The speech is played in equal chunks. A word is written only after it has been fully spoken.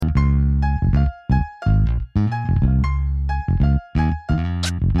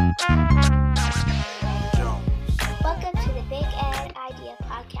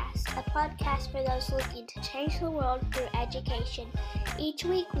schools looking to change the world through education. Each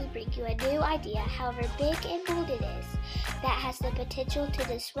week we bring you a new idea, however big and bold it is, that has the potential to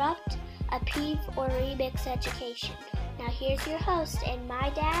disrupt, upheave, or remix education. Now here's your host and my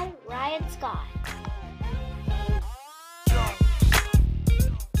dad, Ryan Scott.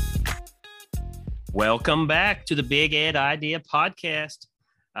 Welcome back to the Big Ed Idea Podcast.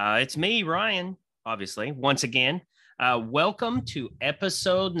 It's me, Ryan, obviously, once again. Welcome to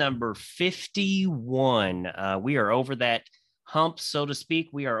episode number 51. We are over that hump, so to speak.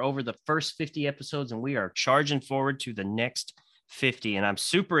 We are over the first 50 episodes, and we are charging forward to the next 50. And I'm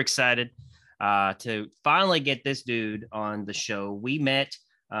super excited to finally get this dude on the show. We met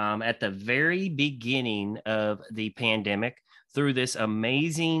at the very beginning of the pandemic through this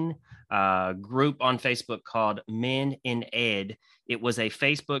amazing group on Facebook called Men in Ed. It was a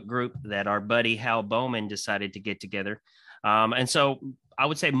Facebook group that our buddy Hal Bowman decided to get together. And so I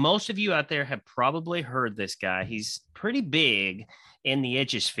would say most of you out there have probably heard this guy. He's pretty big in the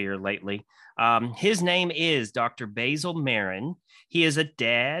edusphere lately. His name is Dr. Basil Marin. He is a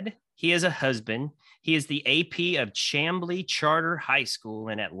dad. He is a husband. He is the AP of Chamblee Charter High School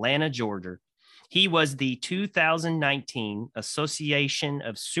in Atlanta, Georgia. He was the 2019 Association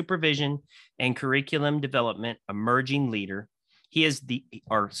of Supervision and Curriculum Development Emerging Leader. He was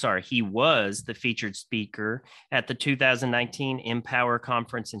the featured speaker at the 2019 Empower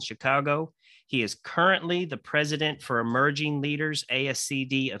Conference in Chicago. He is currently the president for Emerging Leaders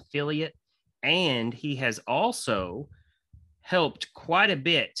ASCD affiliate, and he has also helped quite a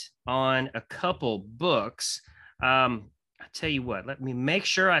bit on a couple books. I tell you what, let me make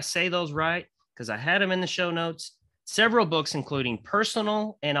sure I say those right, because I had them in the show notes. Several books, including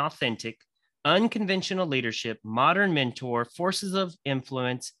Personal and Authentic, Unconventional Leadership, Modern Mentor, Forces of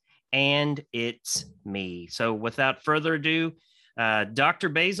Influence, and It's Me. So without further ado, Dr.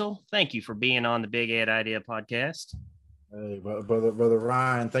 Basil, thank you for being on the Big Ed Idea Podcast. Hey, brother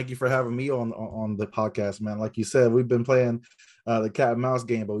Ryan, thank you for having me on the podcast, man. Like you said, we've been playing the cat and mouse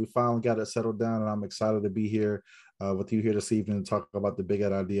game, but we finally got it settled down, and I'm excited to be here with you here this evening to talk about the Big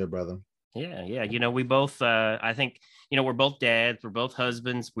Ed Idea, brother. Yeah. You know, we both, I think, you know, we're both dads, we're both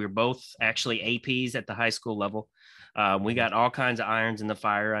husbands, we're both actually APs at the high school level. We got all kinds of irons in the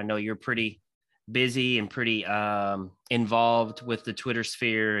fire. I know you're pretty busy and pretty involved with the Twitter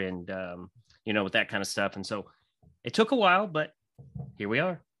sphere and, you know, with that kind of stuff. And so it took a while, but here we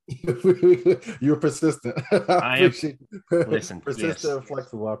are. You're persistent. I am. Listen, persistent and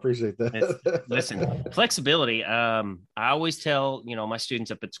flexible. I appreciate that. Listen, flexibility. I always tell, you know, my students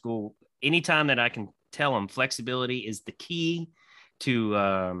up at school, anytime that I can tell them flexibility is the key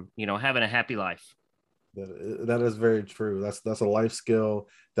to, you know, having a happy life. That is very true. That's a life skill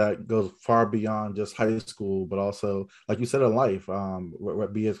that goes far beyond just high school, but also, like you said, in life,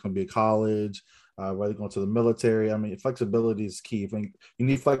 be it's going to be college, whether going to the military. I mean, flexibility is key. You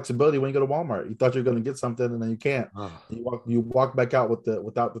need flexibility when you go to Walmart. You thought you were going to get something and then you can't. You walk back out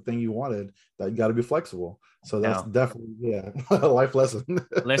without the thing you wanted. That you got to be flexible. So that's definitely a life lesson.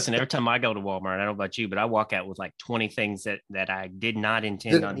 Listen, every time I go to Walmart, I don't know about you, but I walk out with like 20 things that I did not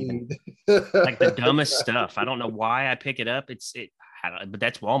intend on even, like the dumbest stuff. I don't know why I pick it up. But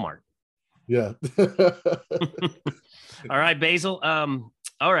that's Walmart. Yeah. All right, Basil.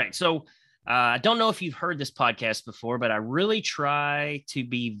 All right. So I don't know if you've heard this podcast before, but I really try to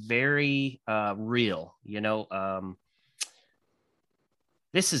be very real. You know,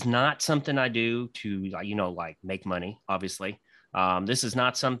 this is not something I do to, you know, like make money, obviously. This is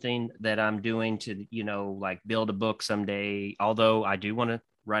not something that I'm doing to, you know, like build a book someday, although I do want to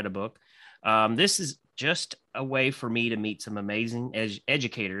write a book. This is just a way for me to meet some amazing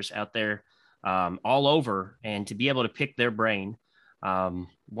educators out there all over and to be able to pick their brain.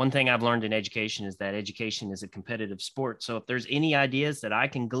 One thing I've learned in education is that education is a competitive sport. So if there's any ideas that I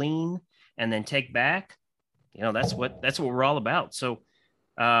can glean and then take back, you know, that's what we're all about. So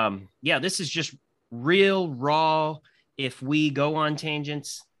this is just real raw. If we go on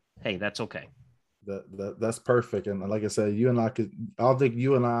tangents, hey, that's okay. That's perfect. And like I said, I don't think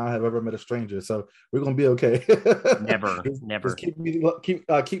you and I have ever met a stranger, so we're gonna be okay. Never. Just keep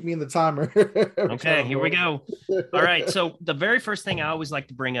me in the timer. Okay, here we go. All right. So the very first thing I always like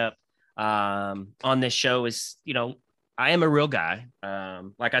to bring up on this show is, you know, I am a real guy.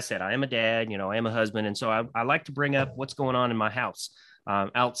 Like I said, I am a dad, you know, I am a husband. And so I like to bring up what's going on in my house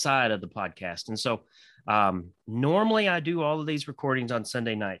outside of the podcast. And so normally I do all of these recordings on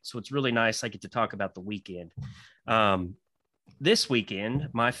Sunday night. So it's really nice. I get to talk about the weekend. This weekend,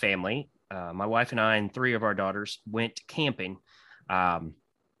 my family, my wife and I and 3 of our daughters went camping. Now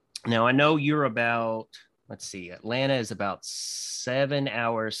I know you're about, Atlanta is about 7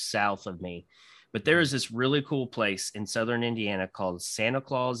 hours south of me. But there is this really cool place in southern Indiana called Santa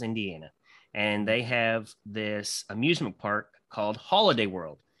Claus, Indiana. And they have this amusement park called Holiday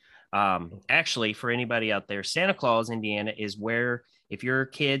World. Actually, for anybody out there, Santa Claus, Indiana is where, if your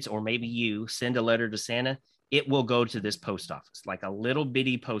kids or maybe you send a letter to Santa, it will go to this post office, like a little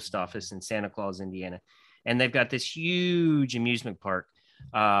bitty post office in Santa Claus, Indiana. And they've got this huge amusement park.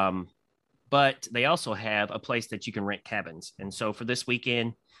 But they also have a place that you can rent cabins. And so for this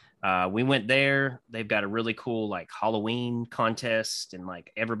weekend, we went there. They've got a really cool like Halloween contest, and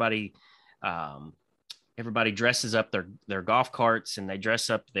like everybody dresses up their golf carts, and they dress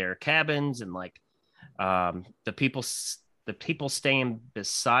up their cabins, and like the people staying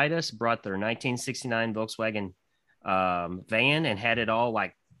beside us brought their 1969 Volkswagen van and had it all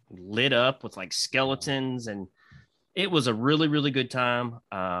like lit up with like skeletons, and it was a really, really good time.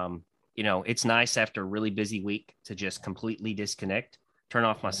 It's nice after a really busy week to just completely disconnect, turn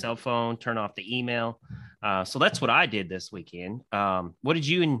off my cell phone, turn off the email. So that's what I did this weekend. What did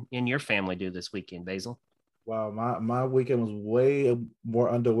you and your family do this weekend, Basil? Wow, my weekend was way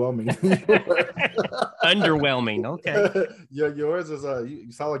more underwhelming than yours. Underwhelming. Okay. Yours is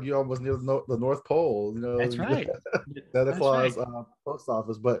you sound like you almost near the North Pole. That's right. Santa Claus post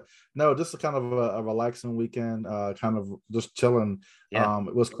office, but no, just a kind of a relaxing weekend, kind of just chilling. Yeah.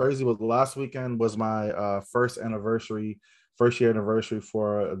 It was crazy. But last weekend was my first year anniversary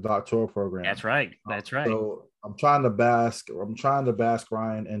for a doctoral program. That's right. That's right. So I'm trying to bask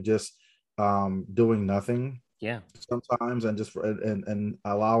Ryan and just doing nothing sometimes, and just and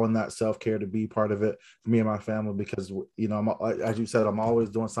allowing that self-care to be part of it for me and my family, because as you said, I'm always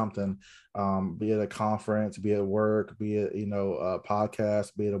doing something, be it a conference, be it work, be it a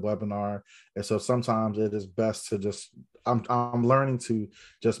podcast, be it a webinar. And so sometimes it is best to just I'm learning to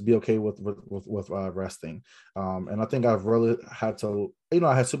just be okay with resting, and I think I've really had to,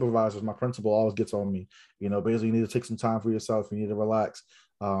 I had supervisors. My principal always gets on me, basically you need to take some time for yourself, you need to relax.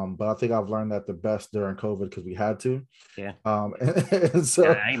 But I think I've learned that the best during COVID, because we had to. Yeah. And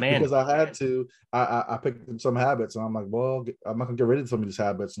so amen. Because I had to, I picked up some habits, and I'm like, well, I'm not gonna get rid of some of these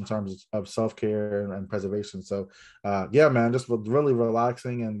habits in terms of self-care and preservation. So yeah, man, just really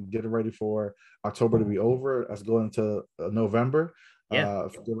relaxing and getting ready for October to be over. Let's go into November. Get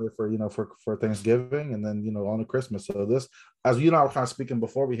ready for Thanksgiving, and then on to Christmas. So this, as you and I were kind of speaking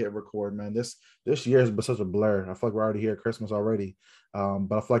before we hit record, man, this year has been such a blur. I feel like we're already here at Christmas already,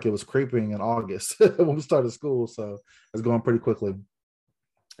 but I feel like it was creeping in August when we started school, so it's going pretty quickly.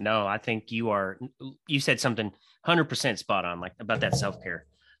 No, I think you said something 100% spot on, like about that self-care.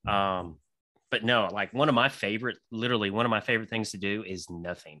 But no, like one of my favorite things to do is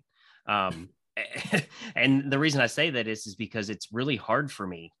nothing. And the reason I say that is because it's really hard for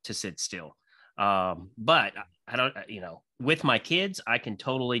me to sit still. But I don't, with my kids, I can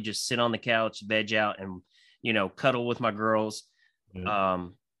totally just sit on the couch, veg out, and, cuddle with my girls. Yeah.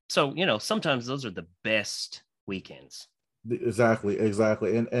 So, sometimes those are the best weekends. Exactly.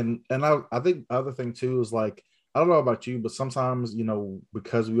 And I think the other thing too is, like, I don't know about you, but sometimes,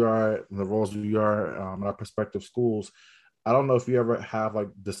 because we are in the roles we are in our prospective schools, I don't know if you ever have like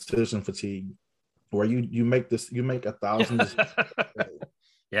decision fatigue, where you make 1,000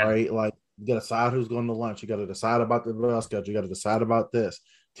 yeah. Right? Like, you got to decide who's going to lunch, you got to decide about the bus schedule, you got to decide about this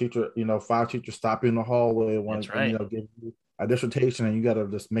teacher, 5 teachers stop you in the hallway and want to give you a dissertation, and you got to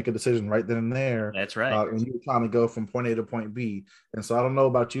just make a decision right then and there. That's right. And you're trying to go from point A to point B. And so I don't know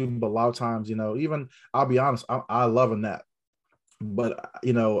about you, but a lot of times, even I'll be honest, I love a nap, but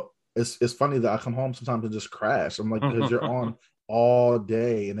it's funny that I come home sometimes and just crash. I'm like, because you're on all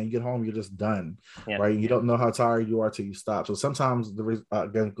day, and then you get home, you're just done, right? You don't know how tired you are till you stop. So sometimes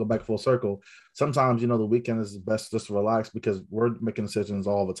again, go back full circle. Sometimes the weekend is best just to relax, because we're making decisions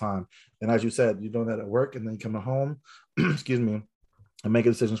all the time. And as you said, you're doing that at work, and then you come home, excuse me, and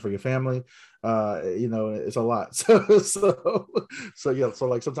making decisions for your family. It's a lot. So yeah. So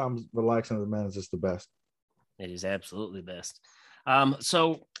like sometimes relaxing, man, is just the best. It is absolutely best.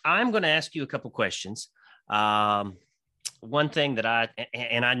 So I'm going to ask you a couple questions. One thing that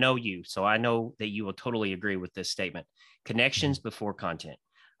I know you, so I know that you will totally agree with this statement: connections before content.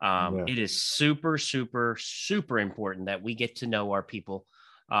 It is super, super, super important that we get to know our people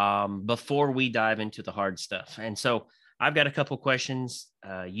before we dive into the hard stuff. And so I've got a couple questions.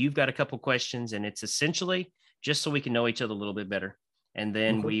 You've got a couple questions, and it's essentially just so we can know each other a little bit better. And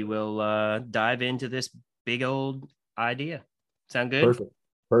then we will dive into this big old idea. Sound good?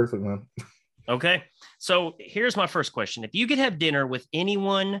 Perfect, man. Okay. So here's my first question. If you could have dinner with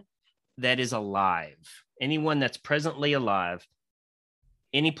anyone that is alive, anyone that's presently alive,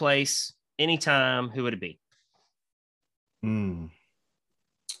 any place, anytime, who would it be? Man,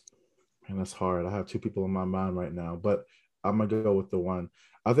 And that's hard. I have two people in my mind right now, but I'm gonna go with the one.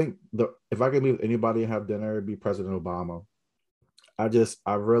 I think the if I could meet with anybody and have dinner, it'd be President Obama.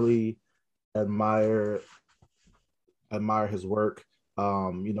 I really admire his work.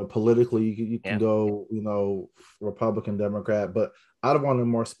 Politically, you can Yeah. go, Republican, Democrat, but I'd want to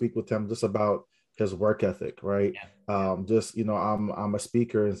more speak with him just about his work ethic, right? Yeah. Just I'm a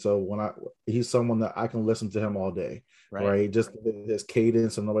speaker, and so he's someone that I can listen to him all day, Right. right? Just his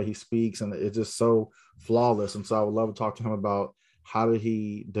cadence and the way he speaks, and it's just so flawless. And so I would love to talk to him about how did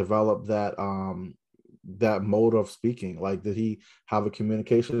he develop that mode of speaking. Like, did he have a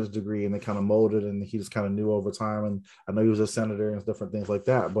communications degree and they kind of molded and he just kind of knew over time? And I know he was a senator and different things like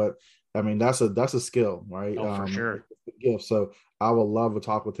that, but I mean, that's a skill, right? Oh, for sure. It's a gift. So I would love to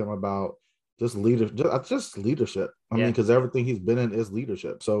talk with him about just leadership. I mean, Yeah. because everything he's been in is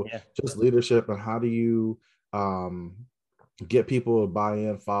leadership. So Yeah. just leadership, and how do you get people to buy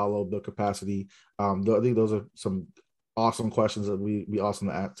in, follow, the capacity. I think those are some awesome questions that we be awesome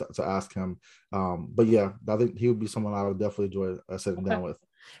to ask him. But yeah, I think he would be someone I would definitely enjoy sitting down with.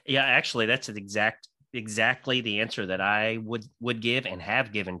 Yeah, actually, that's exactly the answer that I would give and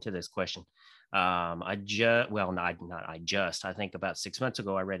have given to this question. I just well, not I just I think about 6 months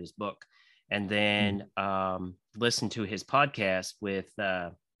ago I read his book, and then listened to his podcast with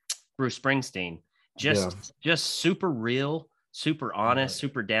Bruce Springsteen. Just super real, super honest,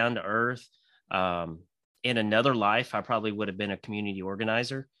 super down to earth. In another life, I probably would have been a community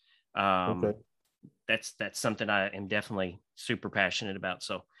organizer. Okay. That's something I am definitely super passionate about.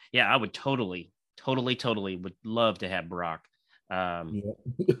 So yeah, I would totally would love to have Barack. I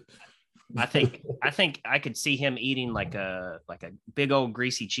think I could see him eating like a big old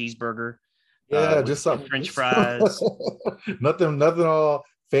greasy cheeseburger. Yeah, With just something. French fries. nothing all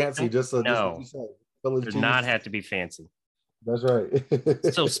fancy. Just like you said, does not have to be fancy. That's right.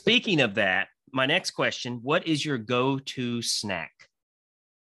 So speaking of that, my next question: what is your go-to snack?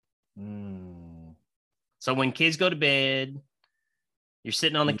 So when kids go to bed, you're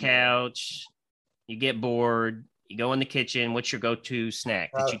sitting on the couch, you get bored, you go in the kitchen. What's your go-to snack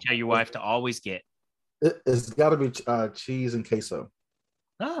that you tell your wife to always get? It's got to be cheese and queso.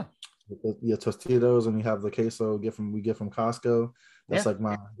 Oh, yeah, Tostitos, and you have the queso we get from Costco. That's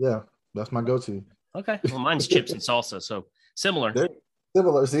that's my go-to. Okay, well, mine's chips and salsa, so similar.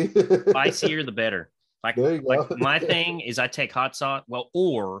 Similar, see. Spicier the better. Like my thing is I take hot sauce. Well,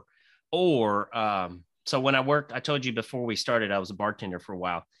 so when I told you before we started, I was a bartender for a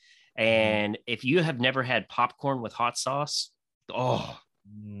while. And if you have never had popcorn with hot sauce, oh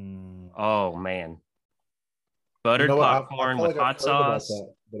man. Buttered popcorn with hot sauce.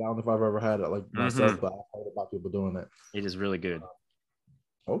 That, but I don't know if I've ever had it like myself, but I've heard about people doing it. It is really good.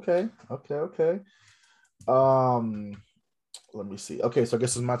 Okay. Let me see. Okay, so I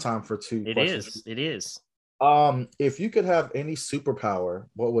guess it's my time for two questions. It is. If you could have any superpower,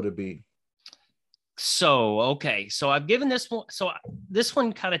 what would it be? So I've given this one. So this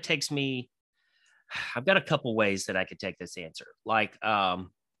one kind of takes me. I've got a couple ways that I could take this answer. Like,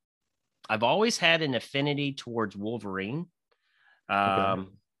 I've always had an affinity towards Wolverine. And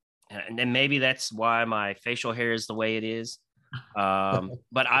then maybe that's why my facial hair is the way it is.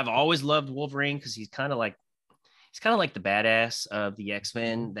 But I've always loved Wolverine because he's kind of like the badass of the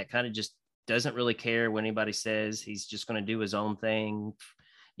X-Men that kind of just doesn't really care what anybody says. He's just going to do his own thing,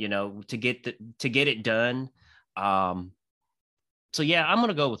 to get it done. So yeah, I'm going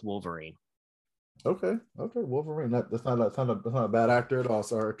to go with Wolverine. Okay, Wolverine. That's not a bad actor at all,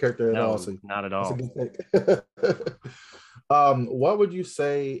 or character at all. So not at all. That's a good pick. What would you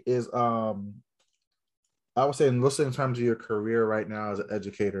say is I would say, in terms of your career right now as an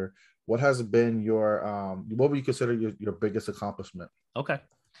educator, what has been what would you consider your biggest accomplishment? Okay.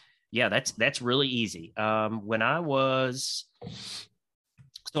 Yeah, that's really easy. When I was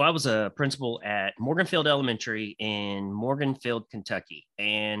a principal at Morganfield Elementary in Morganfield, Kentucky.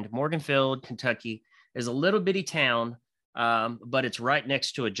 And Morganfield, Kentucky is a little bitty town, but it's right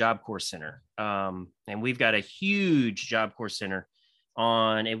next to a Job Corps center. And we've got a huge Job Corps center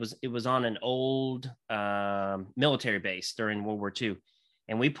it was on an old military base during World War II.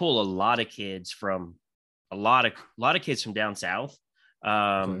 And we pull a lot of kids from down south,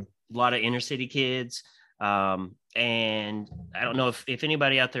 a lot of inner city kids. And I don't know if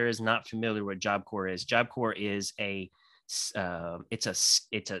anybody out there is not familiar with Job Corps is. Job Corps is it's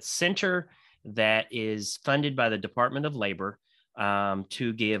a center that is funded by the Department of Labor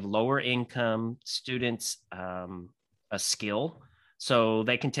to give lower income students a skill. So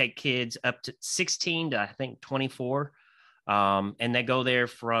they can take kids up to 16 to I think 24. And they go there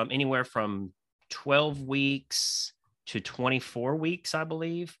from anywhere from 12 weeks to 24 weeks, I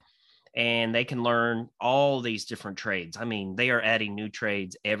believe. and they can learn all these different trades. I mean, they are adding new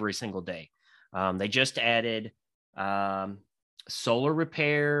trades every single day. They just added solar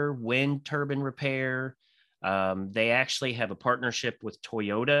repair, wind turbine repair. They actually have a partnership with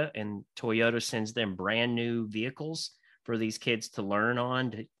Toyota, and Toyota sends them brand new vehicles for these kids to learn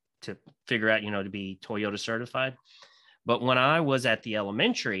on to figure out, to be Toyota certified. But when I was at the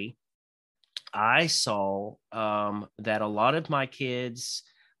elementary, I saw that a lot of my kids,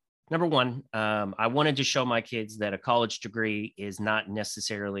 number one, I wanted to show my kids that a college degree is not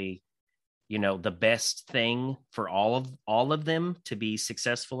necessarily, the best thing for all of them to be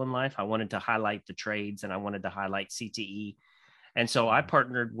successful in life. I wanted to highlight the trades, and I wanted to highlight CTE. And so I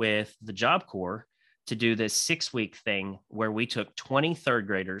partnered with the Job Corps to do this 6-week thing where we took 20 third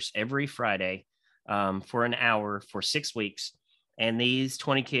graders every Friday for an hour for 6 weeks. And these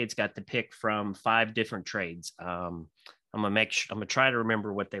 20 kids got to pick from 5 different trades. I'm gonna try to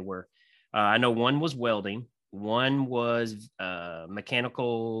remember what they were. I know one was welding, one was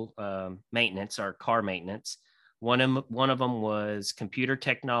mechanical maintenance or car maintenance. One of them was computer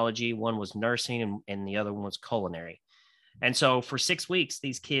technology. One was nursing, and the other one was culinary. And so for 6 weeks,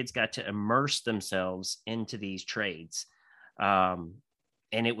 these kids got to immerse themselves into these trades. And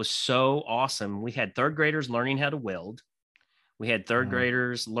it was so awesome. We had third graders learning how to weld. We had third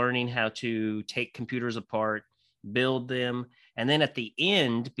graders learning how to take computers apart, build them. And then at the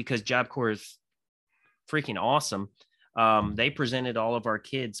end, because Job Corps is freaking awesome, they presented all of our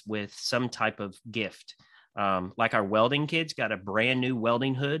kids with some type of gift. Like our welding kids got a brand new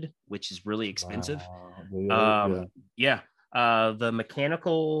welding hood, which is really expensive. Wow. The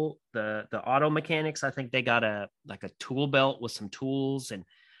mechanical, the auto mechanics, I think they got a tool belt with some tools. And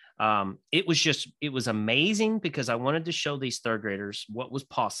it was amazing because I wanted to show these third graders what was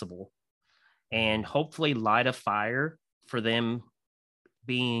possible and hopefully light a fire for them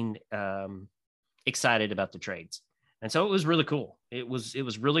being excited about the trades. And so it was really cool. It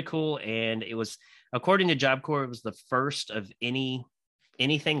was really cool. And it was, according to Job Corps, it was the first of anything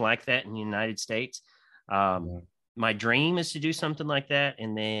like that in the United States. My dream is to do something like that,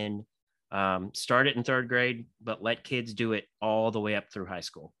 and then start it in third grade, but let kids do it all the way up through high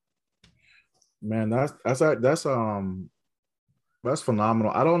school. Man, that's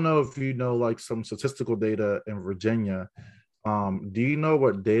phenomenal. I don't know if you know like some statistical data in Virginia. Do you know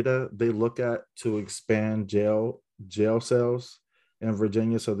what data they look at to expand jail cells in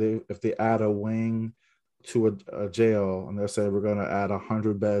Virginia? So if they add a wing to a jail and they say we're going to add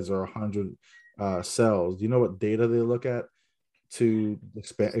 100 beds or 100 cells, do you know what data they look at to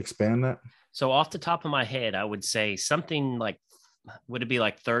expand that? So off the top of my head, I would say something like, would it be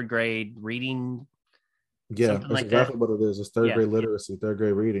like third grade reading? Yeah, that's like exactly that? what it is. It's third grade literacy, third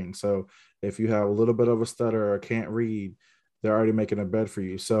grade reading. So if you have a little bit of a stutter or can't read, they're already making a bed for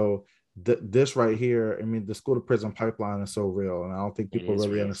you. So this right here, I mean, the school to prison pipeline is so real, and I don't think people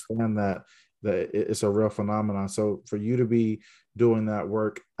really understand that it's a real phenomenon. So for you to be doing that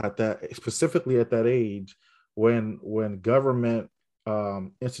work at that, specifically at that age, when government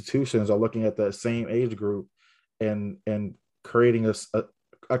institutions are looking at that same age group and creating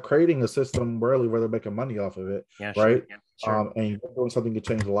a system really where they're making money off of it, right? Sure. Yeah, sure. And you're doing something to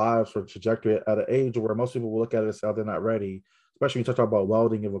change lives or trajectory at an age where most people will look at it and say, oh, they're not ready, especially when you talk about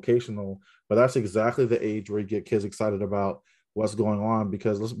welding and vocational. But that's exactly the age where you get kids excited about what's going on.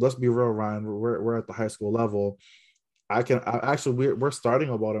 Because let's be real, Ryan, we're at the high school level. We're starting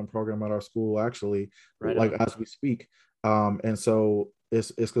a welding program at our school actually, right, like as we speak. And so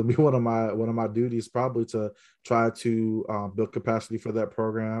it's going to be one of my duties probably to try to build capacity for that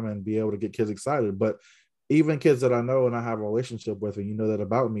program and be able to get kids excited. But even kids that I know and I have a relationship with, and you know that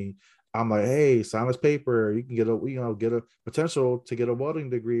about me, I'm like, hey, sign this paper. You can get a potential to get a welding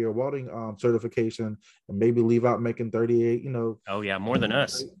degree or welding certification, and maybe leave out making 38. Oh yeah, more than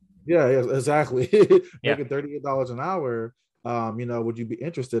us. Yeah, exactly. Making $38 an hour. Would you be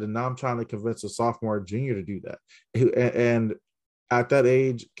interested? And now I'm trying to convince a sophomore, junior to do that. And at that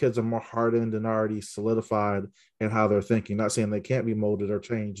age, kids are more hardened and already solidified in how they're thinking. Not saying they can't be molded or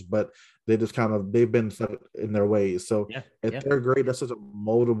changed, but they've been stuck in their ways. So at third grade, that's such a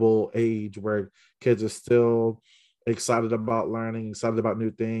moldable age where kids are still excited about learning, excited about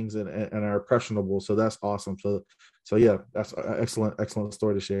new things, and are impressionable. So that's awesome. So yeah, that's an excellent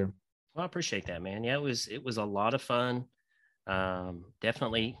story to share. Well, I appreciate that, man. Yeah, it was a lot of fun.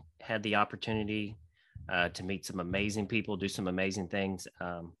 Definitely had the opportunity to meet some amazing people, do some amazing things.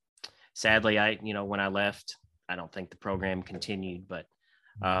 Sadly, when I left, I don't think the program continued, but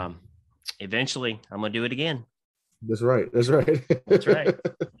eventually I'm going to do it again. That's right. That's right.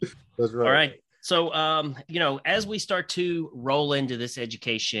 All right. So, as we start to roll into this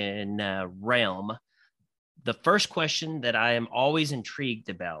education realm, the first question that I am always intrigued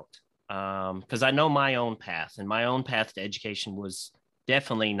about, because I know my own path, and my own path to education was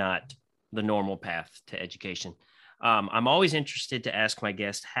definitely not the normal path to education. I'm always interested to ask my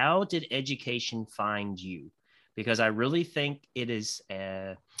guest, how did education find you? Because I really think it is,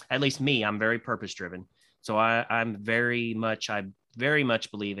 at least me, I'm very purpose driven. So I very much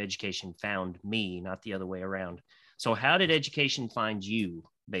believe education found me, not the other way around. So how did education find you,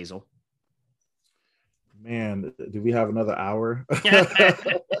 Basil? Man, do we have another hour?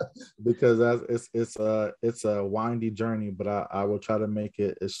 Because it's a windy journey, but I will try to make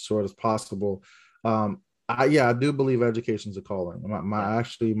it as short as possible. I do believe education is a calling.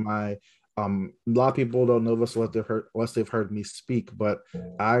 My a lot of people don't know this unless they've heard me speak, but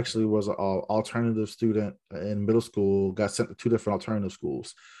I actually was an alternative student in middle school. Got sent to two different alternative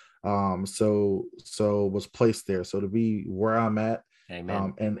schools, so was placed there. So to be where I'm at,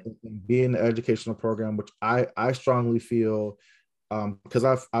 and be in the educational program, which I strongly feel, because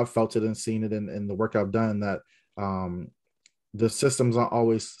I've felt it and seen it in the work I've done, that the systems aren't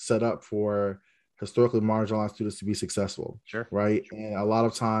always set up for historically marginalized students to be successful. Sure. Right. And a lot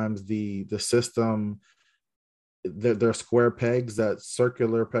of times the system, they're square pegs that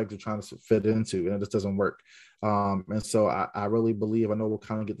circular pegs are trying to fit into, and it just doesn't work. And so I really believe, I know we'll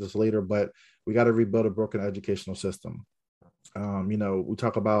kind of get this later, but we got to rebuild a broken educational system. We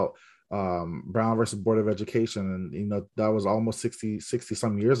talk about Brown versus Board of Education, and that was almost 60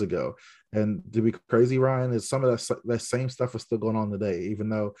 some years ago. And to be crazy, Ryan, is some of that same stuff is still going on today, even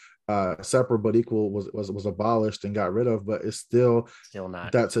though separate but equal was abolished and got rid of, but it's still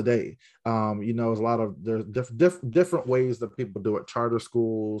not that today. There's a lot of different ways that people do it. Charter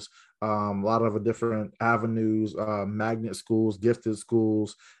schools, a lot of different avenues, magnet schools, gifted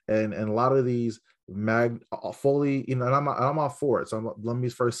schools, and a lot of these fully, and I'm all for it. So let me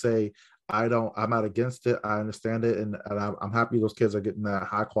first say, I'm not against it. I understand it, and I'm happy those kids are getting that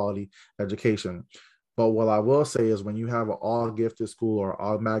high quality education. But what I will say is, when you have an all gifted school or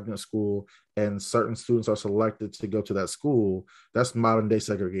all magnet school, and certain students are selected to go to that school, that's modern day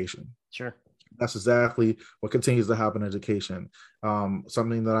segregation. Sure. That's exactly what continues to happen in education.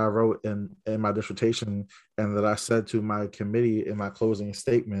 Something that I wrote in my dissertation, and that I said to my committee in my closing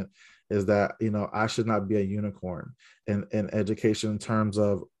statement, is that I should not be a unicorn in education in terms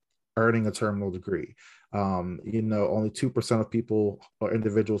of earning a terminal degree. Only 2% of people or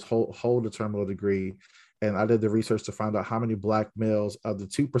individuals hold a terminal degree, and I did the research to find out how many Black males of the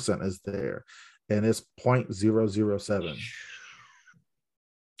 2% is there, and it's 0.007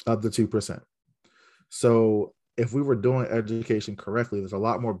 of the 2%. So if we were doing education correctly, there's a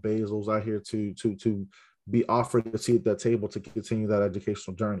lot more Basils out here to be offered a seat at that table to continue that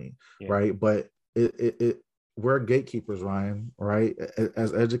educational journey, right? But we're gatekeepers, Ryan, right?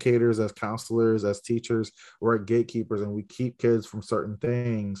 As educators, as counselors, as teachers, we're gatekeepers, and we keep kids from certain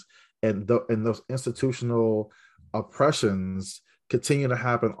things, and those institutional oppressions continue to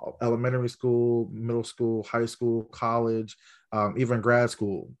happen. Elementary school, middle school, high school, college, even grad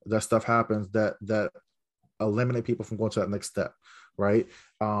school. That stuff happens that eliminate people from going to that next step, right?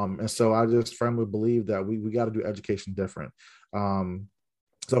 And so I just firmly believe that we got to do education different.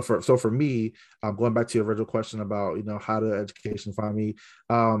 So for me, going back to your original question about how did education find me.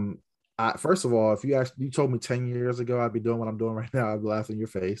 First of all, if you told me 10 years ago I'd be doing what I'm doing right now, I'd be laughing in your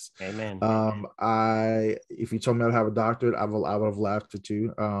face. Amen. If you told me I'd have a doctorate, I would have laughed at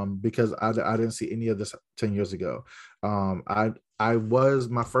you, because I didn't see any of this 10 years ago. I was,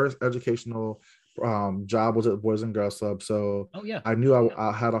 my first educational job was at the Boys and Girls Club, so I knew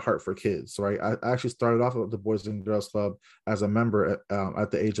I had a heart for kids, right? I actually started off at the Boys and Girls Club as a member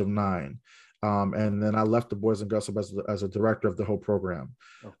at the age of 9. And then I left the Boys and Girls Club as a director of the whole program.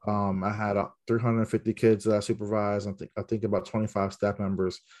 I had 350 kids that I supervised. I think about 25 staff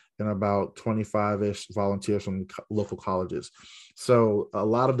members and about 25-ish volunteers from local colleges. So a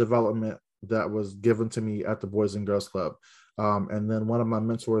lot of development that was given to me at the Boys and Girls Club. And then one of my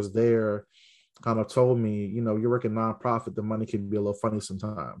mentors there kind of told me, you're working nonprofit, the money can be a little funny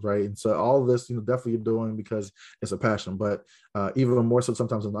sometimes, right? And so all of this, definitely you're doing because it's a passion, but even more so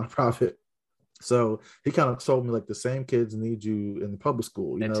sometimes a nonprofit. So he kind of told me, like, the same kids need you in the public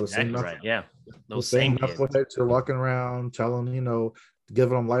school. That's the exactly same right. Yeah, those same knuckleheads you're walking around telling,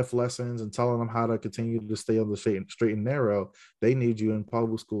 giving them life lessons and telling them how to continue to stay on the straight and narrow. They need you in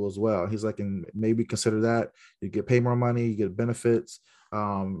public school as well. He's like, and maybe consider that. You get paid more money, you get benefits.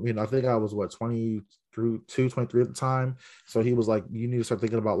 I think I was 23 at the time. So he was like, you need to start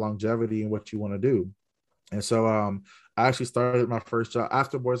thinking about longevity and what you want to do. And so I actually started my first job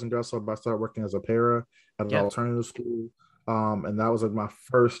after Boys and Girls Club. I started working as a para at an Yeah. alternative school. And that was like my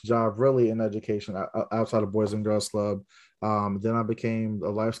first job really in education outside of Boys and Girls Club. Then I became a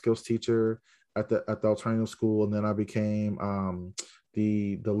life skills teacher at the alternative school, and then I became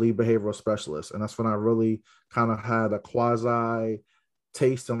the lead behavioral specialist. And that's when I really kind of had a quasi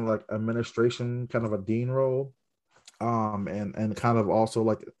taste in like administration, kind of a dean role, and kind of also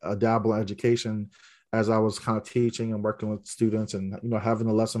like a dabble in education as I was kind of teaching and working with students, and having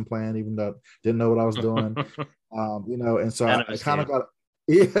a lesson plan even though I didn't know what I was doing. And so None of I us kind do. of got,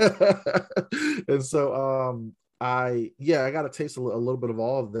 yeah. And so I got a taste a little bit of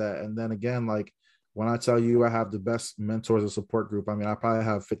all of that. And then again, like when I tell you I have the best mentors and support group, I mean, I probably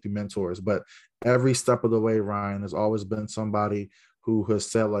have 50 mentors, but every step of the way, Ryan, has always been somebody who has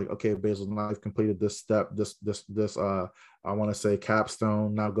said like, okay, Basil, now I've completed this step, this I want to say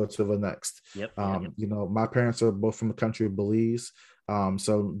capstone, now go to the next. Yep. My parents are both from the country of Belize.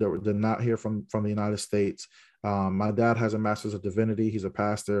 So they're not here from the United States. My dad has a master's of divinity. He's a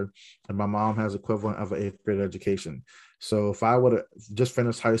pastor, and my mom has equivalent of an 8th grade education. So if I would have just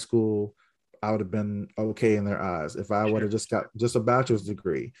finished high school, I would have been okay in their eyes. If I would have just got just a bachelor's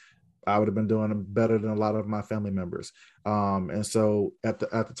degree, I would have been doing better than a lot of my family members. And so at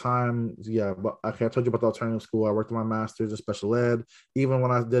the time, yeah, but I told you about the alternative school. I worked on my master's in special ed. Even when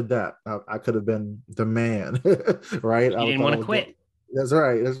I did that, I could have been the man, right? You didn't Thought want I to was quit. That's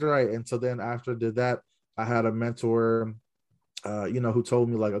right. That's right. And so then after I did that, I had a mentor, who told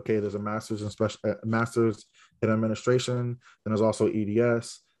me like, okay, there's a master's in administration, and there's also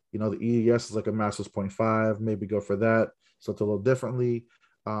EDS. The EDS is like a master's 0.5, maybe go for that. So it's a little differently.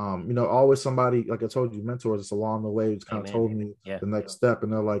 Always somebody, like I told you, mentors, it's along the way, just kind of told me the next step.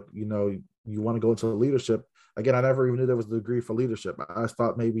 And they're like, you want to go into leadership. Again, I never even knew there was a degree for leadership. I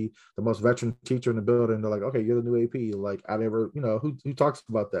thought maybe the most veteran teacher in the building, they're like, okay, you're the new AP. Like I never, who talks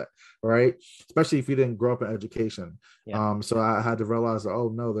about that, right? Especially if you didn't grow up in education. Yeah. So I had to realize that,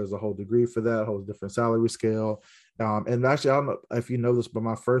 oh no, there's a whole degree for that, whole different salary scale. And actually, I don't know if you know this, but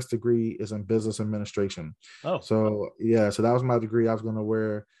my first degree is in business administration. Oh. So yeah, so that was my degree. I was going to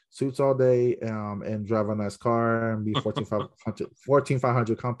wear suits all day, and drive a nice car and be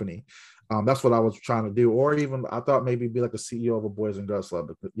 14500 company. That's what I was trying to do. Or even I thought maybe be like a CEO of a Boys and Girls Club,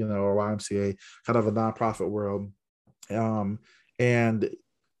 or YMCA, kind of a nonprofit world. And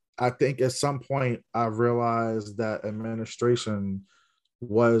I think at some point I realized that administration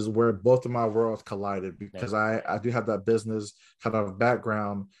was where both of my worlds collided, because I do have that business kind of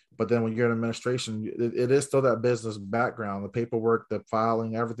background, but then when you're in administration, it is still that business background. The paperwork, the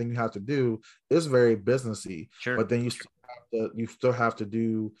filing, everything you have to do is very businessy. Sure. But then you still have to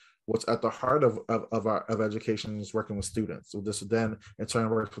do what's at the heart of education, is working with students. So this then in turn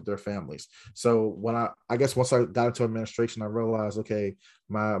works with their families. So when I guess once I got into administration, I realized, okay,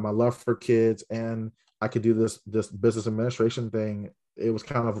 my love for kids, and I could do this business administration thing. It was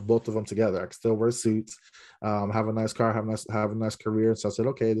kind of both of them together. I could still wear suits, have a nice car, have a nice career. So I said,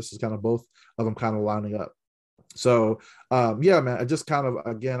 okay, this is kind of both of them kind of lining up. So yeah, man, I just kind of,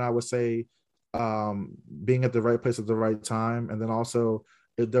 again, I would say being at the right place at the right time. And then also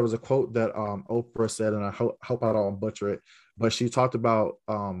there was a quote that Oprah said, and I hope I don't butcher it, but she talked about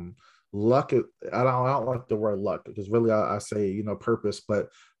luck. I don't like the word luck, because really I say, purpose, but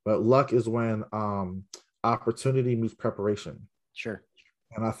luck is when opportunity meets preparation. Sure.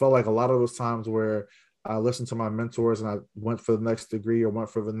 And I felt like a lot of those times where I listened to my mentors and I went for the next degree or went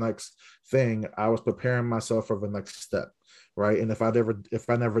for the next thing, I was preparing myself for the next step, right? And if I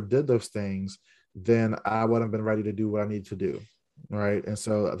never did those things, then I wouldn't have been ready to do what I need to do, right? And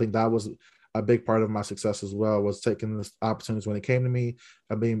so I think that was a big part of my success as well, was taking this opportunities when it came to me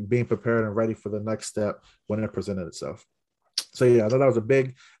and being prepared and ready for the next step when it presented itself. So yeah, I thought that was a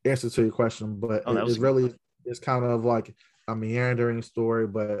big answer to your question, but it really is kind of like a meandering story,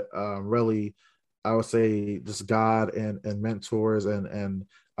 but really, I would say just God and mentors and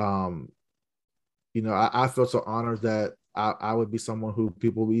I feel so honored that I would be someone who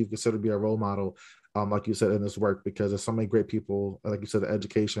people would even consider to be a role model, like you said, in this work, because there's so many great people, like you said, the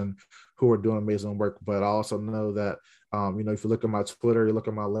education, who are doing amazing work. But I also know that, if you look at my Twitter, you look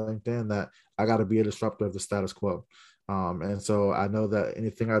at my LinkedIn, that I got to be a disruptor of the status quo. And so I know that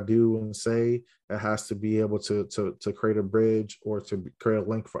anything I do and say, it has to be able to create a bridge or to create a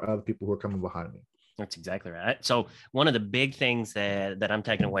link for other people who are coming behind me. That's exactly right. So one of the big things that I'm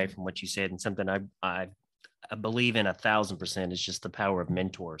taking away from what you said, and something I believe in 1,000%, is just the power of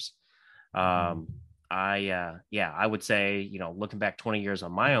mentors. I would say, looking back 20 years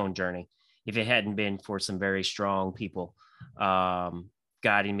on my own journey, if it hadn't been for some very strong people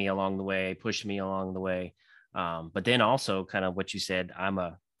guiding me along the way, pushing me along the way. But then also kind of what you said, I'm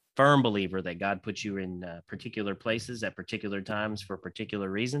a firm believer that God puts you in particular places at particular times for particular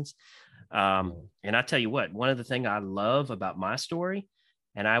reasons. And I tell you what, one of the things I love about my story,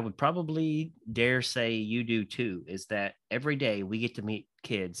 and I would probably dare say you do too, is that every day we get to meet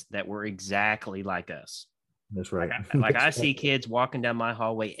kids that were exactly like us. That's right. Like I see kids walking down my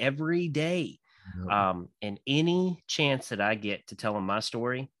hallway every day. Yeah. And any chance that I get to tell them my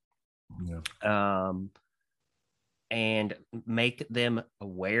story, and make them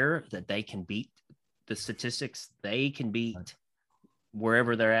aware that they can beat the statistics, they can beat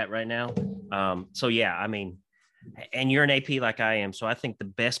wherever they're at right now. So yeah, I mean, and you're an AP like I am. So I think the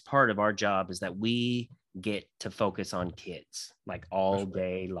best part of our job is that we get to focus on kids like all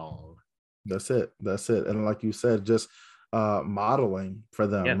day long. That's it. And like you said, just modeling for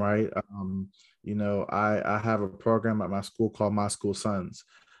them, right? I have a program at my school called My School Sons.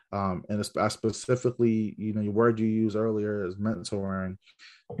 And I specifically, your word you used earlier is mentoring.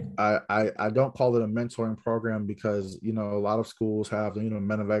 I don't call it a mentoring program because, a lot of schools have,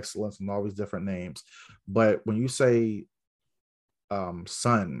 men of excellence and all these different names. But when you say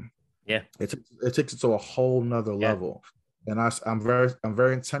son, it takes it to a whole nother level. And I'm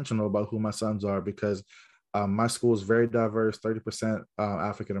very intentional about who my sons are because my school is very diverse, 30%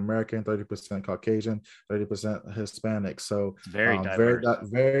 African American, 30% Caucasian, 30% Hispanic. So very diverse.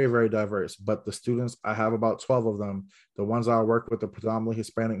 Very, very diverse. But the students, I have about 12 of them. The ones I work with are predominantly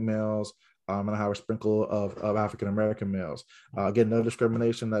Hispanic males. And I have a sprinkle of African American males. Again, no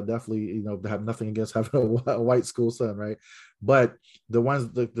discrimination. That definitely, have nothing against having a white school son, right? But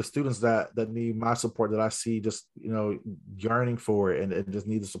the students that need my support, that I see just yearning for it and just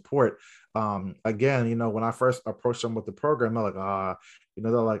need the support. Again, when I first approached them with the program, they're like,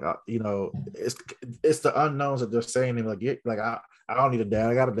 they're like, it's the unknowns that they're saying. And I don't need a dad.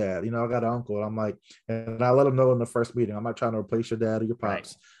 I got a dad. I got an uncle. And I'm like, and I let them know in the first meeting, I'm not trying to replace your dad or your pops.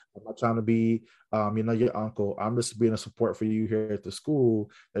 Right. I'm not trying to be, your uncle. I'm just being a support for you here at the school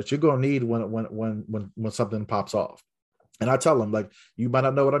that you're gonna need when something pops off. And I tell them, like, you might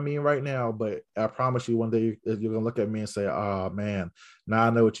not know what I mean right now, but I promise you, one day you're gonna look at me and say, "Oh man, now I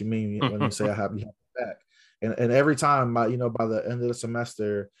know what you mean when you say I have you back." And every time, by the end of the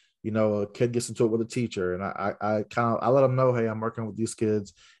semester, a kid gets into it with a teacher, and I let them know, hey, I'm working with these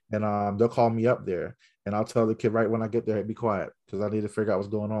kids, and they'll call me up there. And I'll tell the kid right when I get there, hey, be quiet, because I need to figure out what's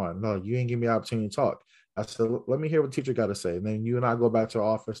going on. No, you ain't give me the opportunity to talk. I said, let me hear what the teacher got to say. And then you and I go back to our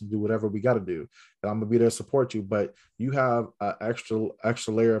office and do whatever we got to do. And I'm going to be there to support you. But you have an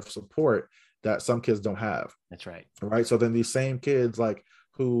extra layer of support that some kids don't have. That's right. Right. So then these same kids, like,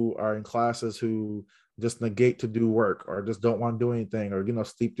 who are in classes who just negate to do work or just don't want to do anything or,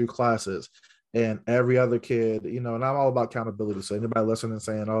 sleep through classes. And every other kid, and I'm all about accountability. So anybody listening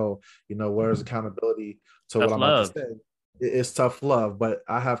saying, oh, where's accountability to tough what I'm love. about to say? It's tough love. But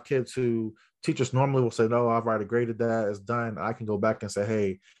I have kids who teachers normally will say, no, I've already graded that. It's done. I can go back and say,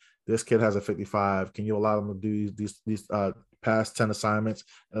 hey, this kid has a 55. Can you allow them to do these past 10 assignments?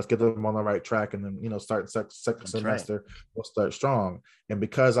 Let's get them on the right track. And then, start second semester, we'll start strong. And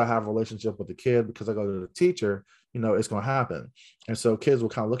because I have a relationship with the kid, because I go to the teacher, it's going to happen. And so kids will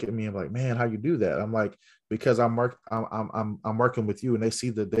kind of look at me and be like, man, how you do that? I'm like, because I'm working with you, and they see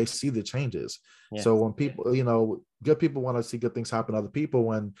the changes. Yeah. So when people, good people want to see good things happen to other people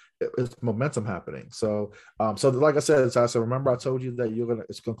when it's momentum happening. So like I said, remember I told you that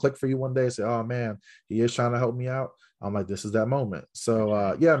it's gonna click for you one day and say, oh man, he is trying to help me out. I'm like, this is that moment.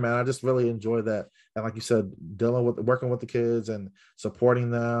 So yeah, man, I just really enjoy that. And like you said, working with the kids and supporting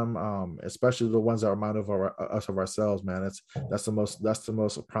them, especially the ones that remind us of ourselves, man. That's the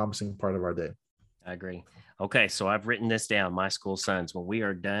most promising part of our day. I agree. Okay, so I've written this down. My School Sons. When we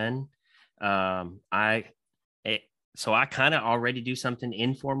are done, so I kind of already do something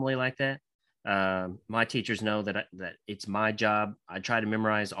informally like that. My teachers know that it's my job. I try to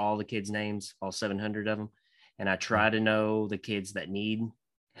memorize all the kids' names, all 700 of them, and I try to know the kids that need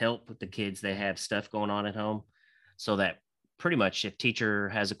help, with the kids that have stuff going on at home, so that pretty much if teacher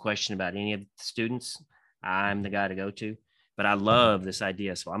has a question about any of the students, I'm the guy to go to. But I love this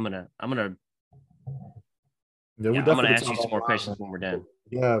idea, so I'm gonna I'm gonna ask you some more questions when we're done.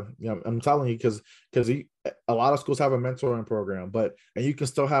 Yeah, I'm telling you, because a lot of schools have a mentoring program, and you can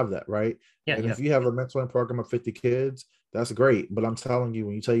still have that, right? Yeah. And if you have a mentoring program of 50 kids, that's great. But I'm telling you,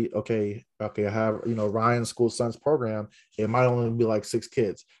 when you tell you, okay, I have Ryan's School Sons program, it might only be like 6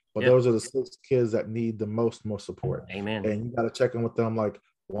 kids, but those are the 6 kids that need the most support. Amen. And you got to check in with them like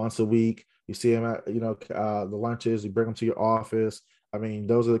once a week. You see them at the lunches. You bring them to your office. I mean,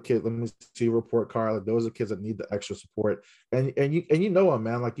 those are the kids. Let me see your report card. Like, those are the kids that need the extra support. And you know them,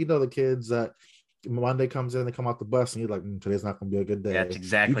 man. Like, you know the kids that Monday comes in, they come out the bus, and you're like, today's not going to be a good Yeah, that's day. You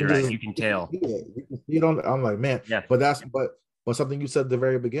exactly can right. just You can tell. you can see it on. I'm like, man, Yeah. but something you said at the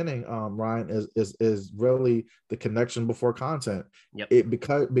very beginning, Ryan, is really the connection before content. Yep. It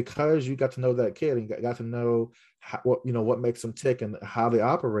because you got to know that kid and got to know what makes them tick and how they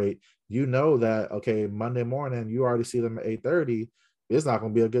operate. You know that, okay, Monday morning you already see them at 8:30. It's not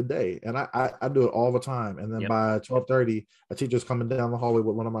going to be a good day, and I do it all the time. And then by 12:30, a teacher's coming down the hallway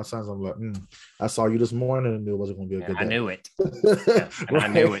with one of my sons. I'm like, I saw you this morning and knew it wasn't going to be a good day. I knew it. Right? I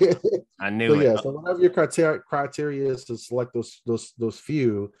knew it. I knew it. Yeah. So whatever your criteria is to select those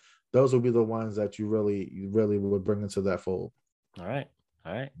few, those will be the ones that you really would bring into that fold. All right.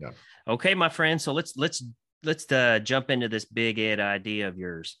 Yeah. Okay, my friend. So let's jump into this big ed idea of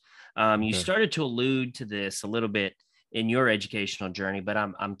yours. You started to allude to this a little bit in your educational journey, but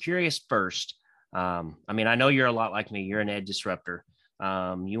I'm curious first. I mean, I know you're a lot like me. You're an ed disruptor.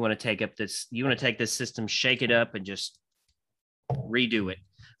 You want to take this system, shake it up, and just redo it.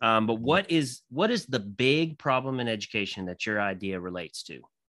 But what is the big problem in education that your idea relates to?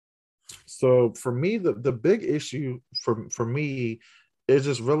 So for me, the big issue for me is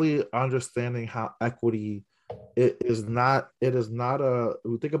just really understanding how equity it is not a,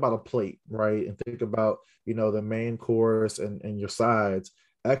 we think about a plate, right? And think about, the main course and your sides.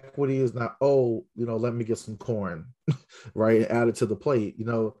 Equity is not, let me get some corn, right? And add it to the plate.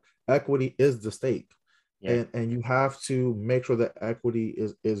 Equity is the steak. Yeah. And you have to make sure that equity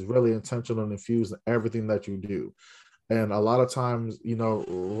is really intentional and infused in everything that you do. And a lot of times,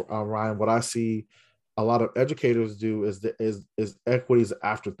 Ryan, what I see a lot of educators do is equity's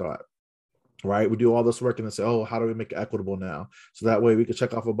afterthought, right? We do all this work and then say, how do we make it equitable now? So that way we can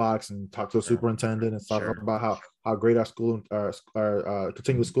check off a box and talk to a superintendent and talk about how great our school, our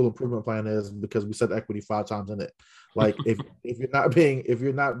continuous school improvement plan is, because we said equity 5 times in it. Like if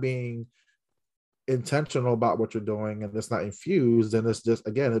you're not being intentional about what you're doing and it's not infused, then it's just,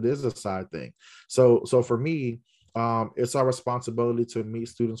 again, it is a side thing. So for me, it's our responsibility to meet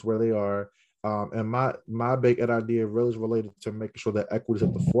students where they are. And my big ed idea really is related to making sure that equity is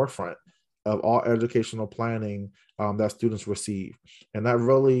at the forefront of all educational planning that students receive. And that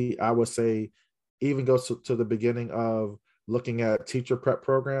really, I would say, even goes to the beginning of looking at teacher prep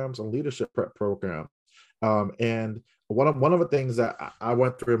programs and leadership prep programs. And one of the things that I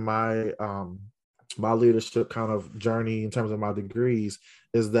went through in my leadership kind of journey in terms of my degrees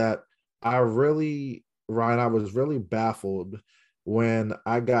is that Ryan, I was really baffled when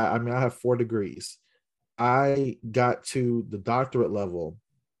I have 4 degrees. I got to the doctorate level,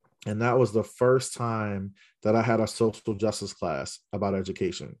 and that was the first time that I had a social justice class about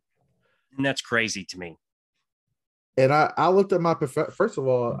education. And that's crazy to me. And I looked at my first of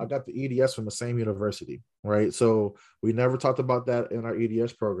all, I got the EDS from the same university, right? So we never talked about that in our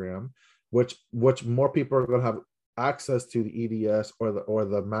EDS program, which more people are going to have access to the EDS or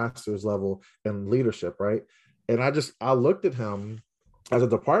the master's level in leadership, right? And I looked at him as a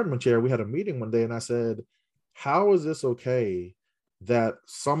department chair. We had a meeting one day, and I said, how is this okay that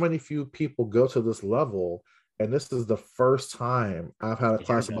so many few people go to this level, and this is the first time I've had a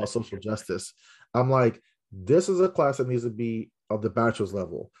class about social justice? I'm like, this is a class that needs to be of the bachelor's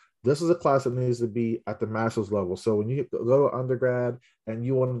level. This is a class that needs to be at the master's level. So when you go to undergrad and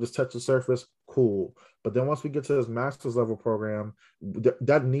you want to just touch the surface, cool. But then once we get to this master's level program,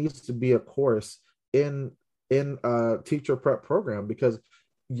 that needs to be a course in a teacher prep program, because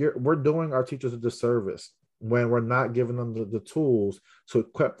we're doing our teachers a disservice when we're not giving them the tools to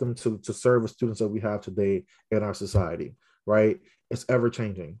equip them to serve the students that we have today in our society, right? It's ever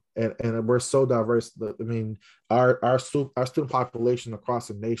changing, and we're so diverse. I mean, our student population across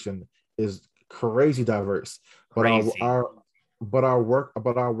the nation is crazy diverse, but our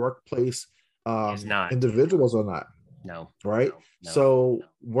workplace is not. Individuals are not. No. Right. No. So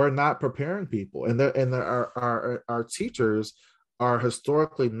we're not preparing people, and our teachers are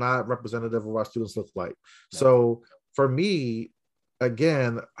historically not representative of what our students look like. No. So for me, that's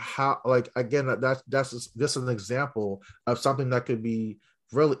just an example of something that could be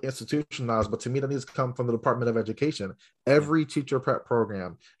really institutionalized, but to me that needs to come from the Department of Education. Every teacher prep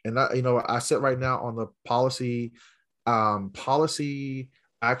program, and I sit right now on the policy action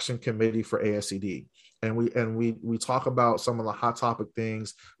committee for ASCD, and we talk about some of the hot topic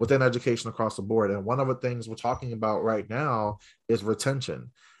things within education across the board. And one of the things we're talking about right now is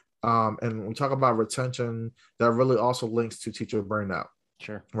retention. And we talk about retention, that really also links to teacher burnout.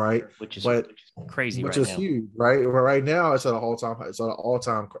 Sure. right? Which is But crazy which right is now. huge, right? Right now it's at an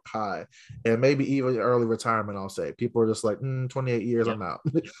all-time high, and maybe even early retirement. I'll say people are just like 28 years, Yep. I'm out,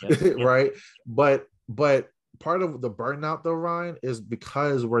 Yep. right? But part of the burnout though, Ryan, is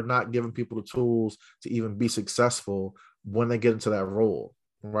because we're not giving people the tools to even be successful when they get into that role,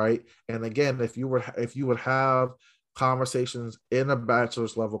 right? And again, if you would have conversations in a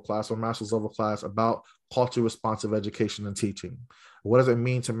bachelor's level class or master's level class about culturally responsive education and teaching. What does it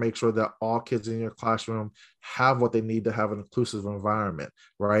mean to make sure that all kids in your classroom have what they need to have an inclusive environment,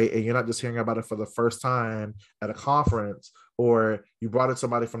 right? And you're not just hearing about it for the first time at a conference, or you brought in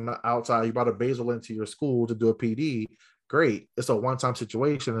somebody from the outside, you brought a Basil into your school to do a PD. Great. It's a one-time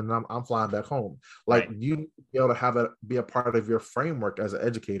situation and I'm flying back home. Like Right. you need to be able to have it be a part of your framework as an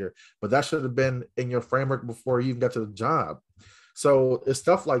educator, but that should have been in your framework before you even got to the job. So it's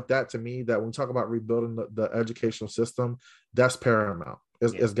stuff like that to me that when we talk about rebuilding the educational system, that's paramount.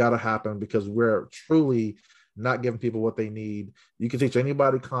 It's got to happen because we're truly not giving people what they need. You can teach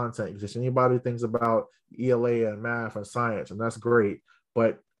anybody content, you can teach anybody things about ELA and math and science, and that's great.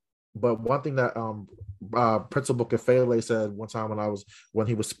 But one thing that Principal Kafele said one time when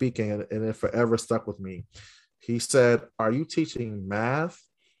he was speaking, and it forever stuck with me. He said, "Are you teaching math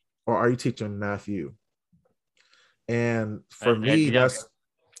or are you teaching Matthew?" And for me, that's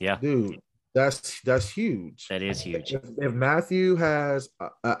dude, that's huge. That is huge. If Matthew has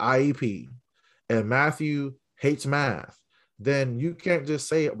an IEP and Matthew hates math, then you can't just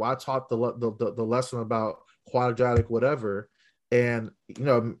say, "Well, I taught the lesson about quadratic whatever," and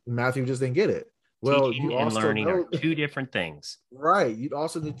Matthew just didn't get it. Well, Teaching you and also learning know are two different things. Right. You'd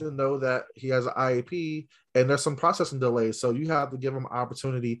also need to know that he has an IEP and there's some processing delays. So you have to give him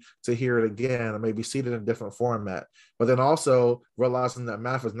opportunity to hear it again and maybe see it in a different format. But then also realizing that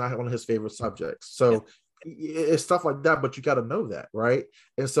math is not one of his favorite subjects. So it's stuff like that, but you got to know that, right?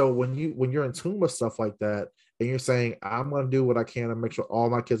 And so when you're in tune with stuff like that and you're saying, I'm going to do what I can to make sure all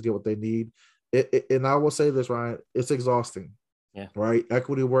my kids get what they need. And I will say this, Ryan, it's exhausting. Yeah. Right.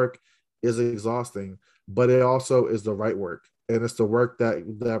 Equity work is exhausting, but it also is the right work. And it's the work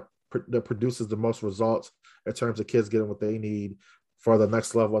that produces the most results in terms of kids getting what they need for the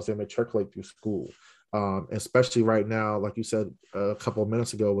next level as they matriculate through school. Especially right now, like you said a couple of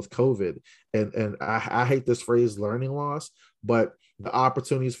minutes ago with COVID, and I hate this phrase learning loss, but the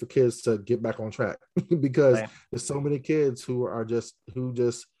opportunities for kids to get back on track because there's so many kids who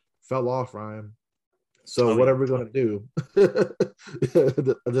just fell off, Ryan. So what are we going to do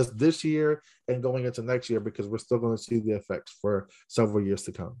just this year and going into next year, because we're still going to see the effects for several years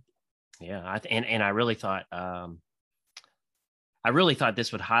to come. Yeah, and I really thought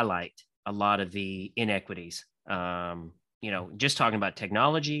this would highlight a lot of the inequities. Just talking about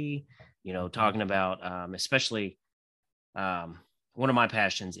technology, talking about especially one of my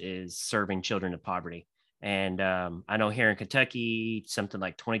passions is serving children of poverty. And I know here in Kentucky, something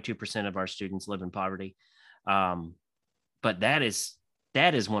like 22% of our students live in poverty. But that is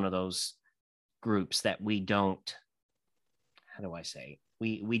one of those groups that we don't, how do I say,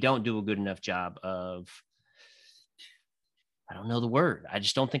 we don't do a good enough job of, I don't know the word. I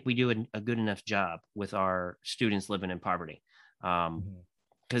just don't think we do a good enough job with our students living in poverty.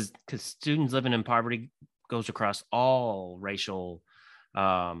 Because students living in poverty goes across all racial,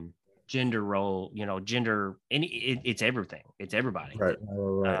 gender role, gender, it's everything. It's everybody. Right.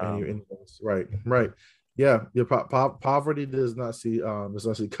 Yeah. Poverty does not see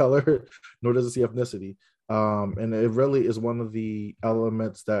color, nor does it see ethnicity. And it really is one of the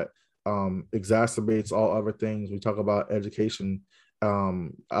elements that exacerbates all other things. We talk about education. I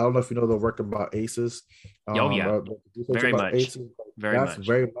don't know if you know the work about ACEs. Very much. ACEs,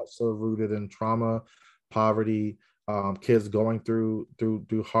 very much so rooted in trauma, poverty, kids going through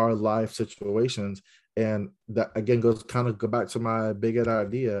hard life situations. And that again go back to my big ed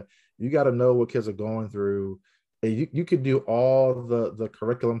idea. You got to know what kids are going through, and you can do all the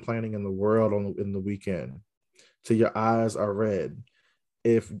curriculum planning in the world in the weekend till your eyes are red.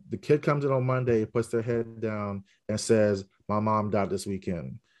 If the kid comes in on Monday, puts their head down and says, "My mom died this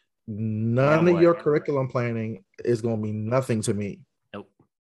weekend," none of your curriculum planning is going to mean nothing to me. Nope.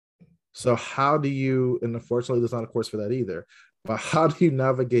 So how do you, and unfortunately there's not a course for that either, but how do you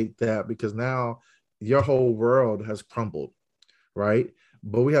navigate that? Because now your whole world has crumbled, right?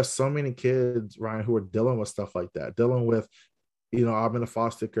 But we have so many kids, Ryan, who are dealing with stuff like that, dealing with, I'm in a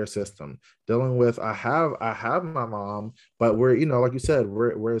foster care system, dealing with, I have my mom, but we're, like you said,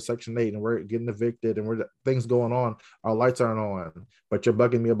 we're Section 8 and we're getting evicted and we're things going on. Our lights aren't on, but you're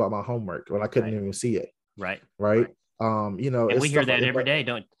bugging me about my homework when I couldn't even see it. Right. And we hear that every day,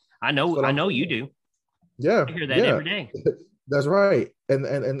 don't I know you do. Yeah. I hear that every day. That's right. And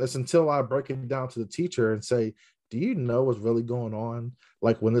it's until I break it down to the teacher and say, do you know what's really going on?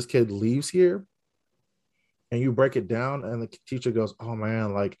 Like when this kid leaves here and you break it down and the teacher goes, oh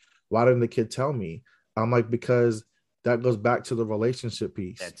man, like, why didn't the kid tell me? I'm like, because that goes back to the relationship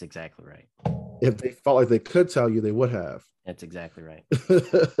piece. That's exactly right. If they felt like they could tell you, they would have. That's exactly right.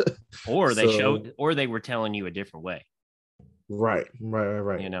 So, Or they were telling you a different way. Right.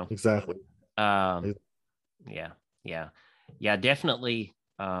 You know, Exactly. Yeah, yeah, definitely.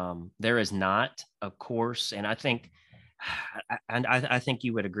 There is not a course, and I think, and I think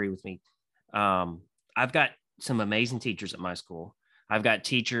you would agree with me. I've got some amazing teachers at my school. I've got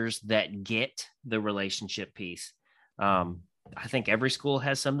teachers that get the relationship piece. I think every school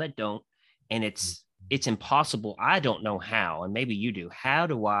has some that don't, and it's impossible. I don't know how, and maybe you do. How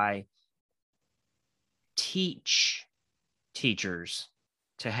do I teach teachers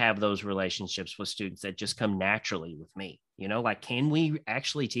to have those relationships with students that just come naturally with me? Like, can we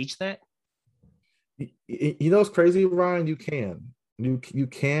actually teach that? You know, it's crazy, Ryan. You can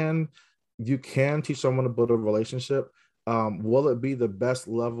teach someone to build a relationship. Will it be the best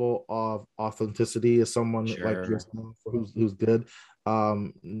level of authenticity as someone like Sure. yourself who's good?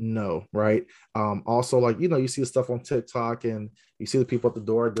 No, right? Also, like, you see the stuff on TikTok and you see the people at the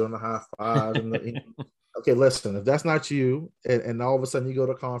door doing the high fives and okay, listen, if that's not you, and all of a sudden you go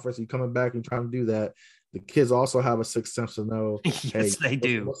to a conference, you coming back and trying to do that, the kids also have a sixth sense to know, hey, Yes, they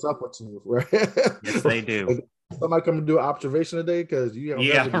do. what's up with you, right? Yes, they do. Like, somebody come and do an observation today because you don't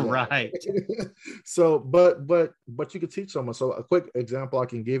Yeah, never do right. that. So, but you could teach someone. So a quick example I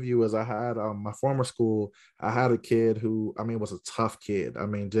can give you is I had my former school. I had a kid who, I mean, was a tough kid. I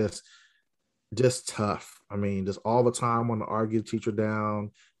mean, just tough. I mean, just all the time want to argue the teacher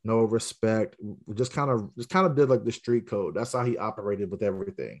down, no respect. Just kind of did like the street code. That's how he operated with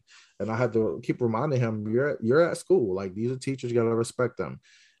everything. And I had to keep reminding him, you're at school. Like, these are teachers, you gotta respect them.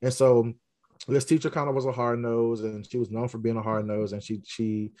 And so this teacher kind of was a hard nose, and she was known for being a hard nose. And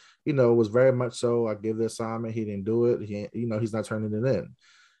she was very much so. I give the assignment, he didn't do it. He's not turning it in.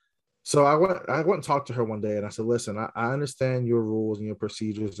 So I went and talked to her one day and I said, listen, I understand your rules and your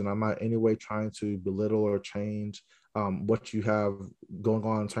procedures, and I'm not in any way trying to belittle or change what you have going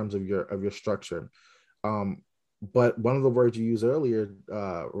on in terms of your structure. Um, but one of the words you used earlier,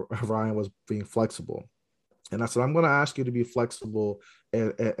 Ryan, was being flexible. And I said, I'm going to ask you to be flexible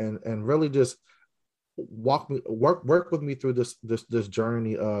and really just work with me through this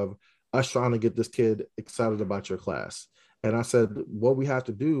journey of us trying to get this kid excited about your class. And I said, what we have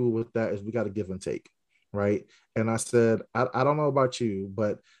to do with that is we got to give and take, right? And I said, I don't know about you,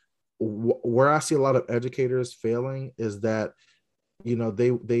 but where I see a lot of educators failing is that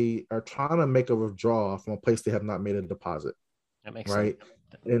they are trying to make a withdrawal from a place they have not made a deposit, That makes sense. right?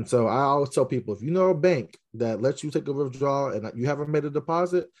 And so I always tell people, if you know a bank that lets you take a withdrawal and you haven't made a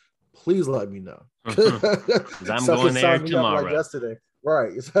deposit, please let me know. Because I'm So I going can there sign me up like tomorrow. yesterday.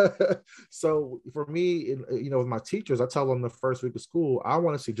 Right. So for me, with my teachers, I tell them the first week of school, I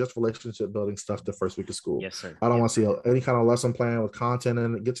want to see just relationship building stuff the first week of school. Yes, sir. I don't Yep. want to see any kind of lesson plan with content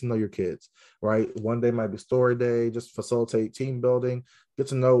in it. Get to know your kids, right? One day might be story day, just facilitate team building, get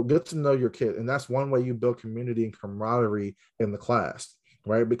to know your kid. And that's one way you build community and camaraderie in the class,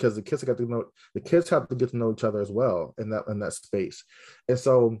 right? Because the kids have to get to know each other as well in that space. And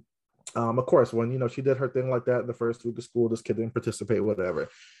so of course, when she did her thing like that the first week of school, this kid didn't participate, whatever.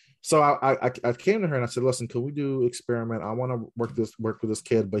 So I came to her and I said, listen, can we do experiment? I want to work with this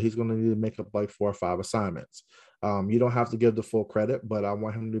kid, but he's going to need to make up like 4 or 5 assignments. You don't have to give the full credit, but I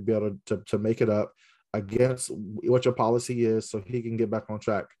want him to be able to make it up against what your policy is, so he can get back on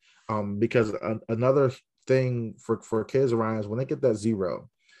track. Because another thing for kids around is when they get that zero,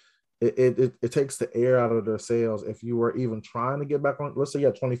 it takes the air out of their sails. If you were even trying to get back on, let's say you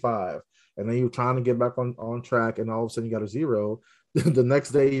had 25 and then you're trying to get back on track, and all of a sudden you got a zero, the next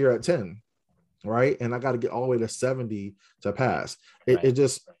day you're at 10, right? And I got to get all the way to 70 to pass. It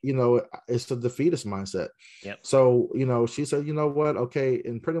just, it's a defeatist mindset. Yep. So, she said, you know what? Okay.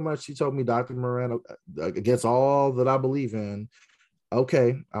 And pretty much she told me, Dr. Moran, against all that I believe in,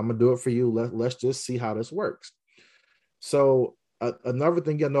 okay, I'm going to do it for you. Let's just see how this works. So another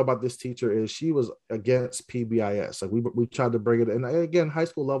thing you know about this teacher is she was against PBIS. Like we tried to bring it, and again, high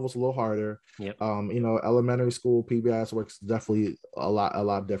school level is a little harder. Yep. Elementary school PBIS works definitely a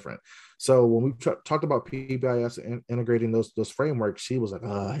lot different. So when we talked about PBIS and integrating those frameworks, she was like,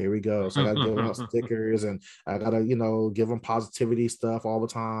 "Oh, here we go." So I got to give them out stickers, and I got to give them positivity stuff all the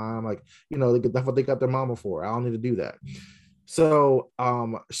time. Like that's what they got their mama for. I don't need to do that. So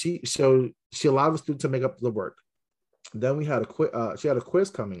she allowed the student to make up the work. Then we had she had a quiz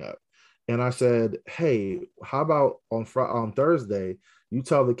coming up, And I said, hey, how about on Thursday, you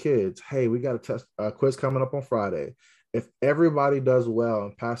tell the kids, hey, we got a quiz coming up on Friday. If everybody does well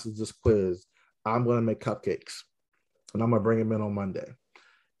and passes this quiz, I'm going to make cupcakes and I'm going to bring them in on Monday.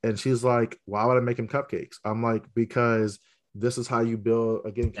 And she's like, why would I make him cupcakes? I'm like, because this is how you build,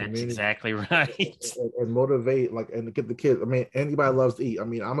 again, That's community exactly right. and motivate, like, and get the kids. I mean, anybody loves to eat. I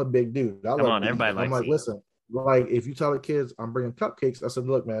mean, I'm a big dude. I Come love on, to eat. everybody I'm likes like, to eat. listen, like, if you tell the kids I'm bringing cupcakes, I said,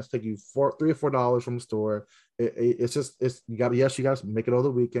 look, man, it's take you $3 or $4 from the store. It's just, you got to, yes, you got to make it over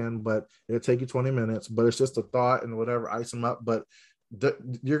the weekend, but it'll take you 20 minutes. But it's just a thought and whatever, ice them up. But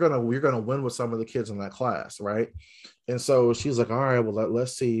you're gonna win with some of the kids in that class, right? And so she's like, all right, well,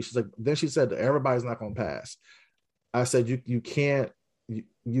 let's see. She's like, then she said, everybody's not gonna pass. I said, you can't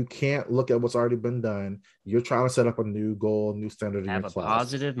look at what's already been done. You're trying to set up a new goal, new standard in your Have a class.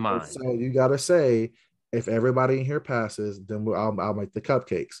 positive And mind. so you got to say, if everybody in here passes, then I'll make the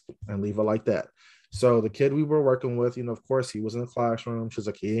cupcakes and leave it like that. So the kid we were working with, of course, he was in the classroom. She's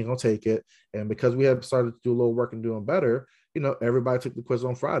like, he ain't gonna take it. And because we had started to do a little work and doing better, everybody took the quiz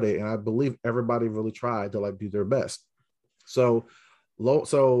on Friday, and I believe everybody really tried to like do their best. So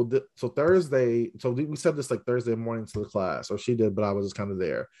so Thursday, so we said this like Thursday morning to the class, or she did, but I was just kind of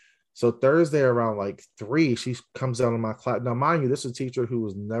there. So Thursday around like 3, she comes out of my class. Now, mind you, this is a teacher who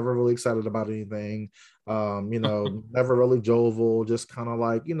was never really excited about anything, never really jovial, just kind of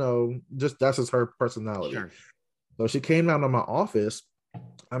like, just that's just her personality. Sure. So she came out of my office,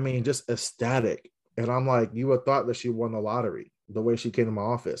 I mean, just ecstatic. And I'm like, you would have thought that she won the lottery the way she came to my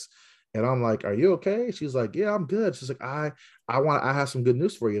office. And I'm like, are you okay? She's like, yeah, I'm good. She's like, I have some good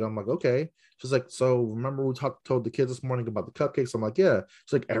news for you. And I'm like, okay. She's like, so remember we told the kids this morning about the cupcakes? I'm like, yeah.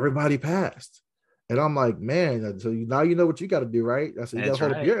 She's like, everybody passed. And I'm like, man, so now you know what you got to do, right? I said, you got to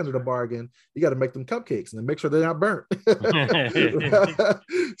hold up your end of the bargain. You got to make them cupcakes and then make sure they're not burnt.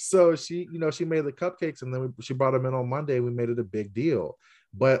 So she made the cupcakes, and then she brought them in on Monday. We made it a big deal.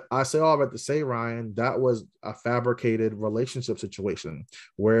 But I say all that to say, Ryan, that was a fabricated relationship situation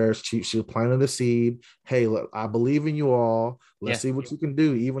where she was planting the seed. Hey, look, I believe in you all. Let's see what you can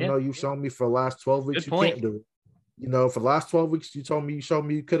do, even though you've shown me for the last 12 weeks you can't do it. For the last 12 weeks, you showed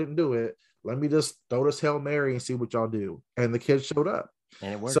me you couldn't do it. Let me just throw this Hail Mary and see what y'all do. And the kids showed up.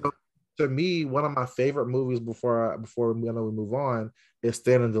 And it worked. So to me, one of my favorite movies before we move on is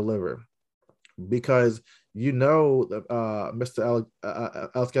Stand and Deliver. Because Mr.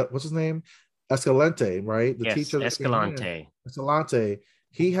 what's his name? Escalante, right? The teacher Escalante. Escalante.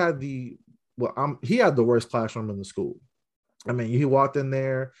 He had the worst classroom in the school. I mean, he walked in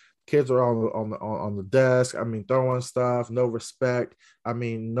there, kids are on the desk. I mean, throwing stuff, no respect. I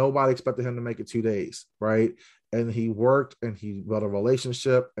mean, nobody expected him to make it 2 days, right? And he worked and he built a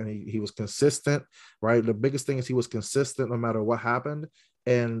relationship and he was consistent, right? The biggest thing is he was consistent no matter what happened.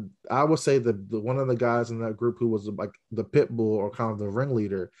 And I would say that one of the guys in that group who was like the pit bull or kind of the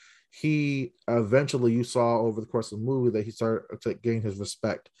ringleader, he eventually, you saw over the course of the movie that he started to gain his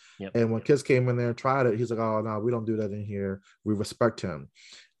respect. Yep. And when kids came in there and tried it, he's like, oh, no, we don't do that in here. We respect him.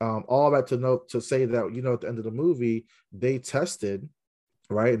 All that to say that, at the end of the movie, they tested,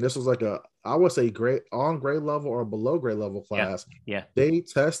 right? And this was like I would say grade level or below grade level class. Yeah. They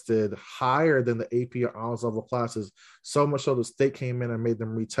tested higher than the AP or honors level classes, so much so the state came in and made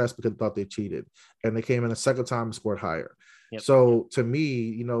them retest because they thought they cheated. And they came in a second time and scored higher. Yep. So to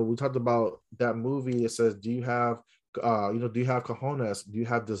me, we talked about that movie. It says, do you have cojones? Do you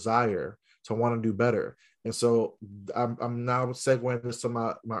have desire to want to do better? And so I'm now segueing this to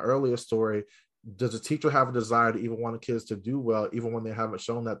my earlier story. Does a teacher have a desire to even want the kids to do well, even when they haven't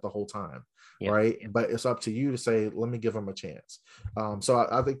shown that the whole time? Yep. Right. But it's up to you to say, let me give them a chance. So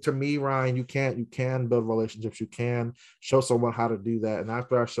I think to me, Ryan, you can build relationships. You can show someone how to do that. And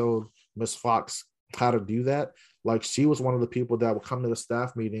after I showed Miss Fox how to do that, like she was one of the people that would come to the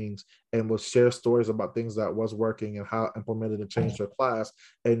staff meetings and would share stories about things that was working and how implemented and changed her class.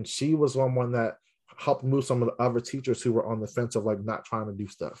 And she was one that helped move some of the other teachers who were on the fence of like not trying to do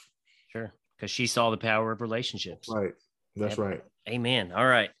stuff. Sure. Because she saw the power of relationships. Right. That's right. Amen. All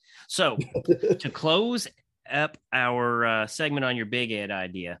right. So to close up our segment on your Big Ed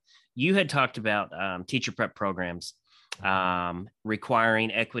idea, you had talked about teacher prep programs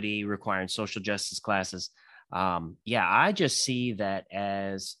requiring equity, requiring social justice classes. I just see that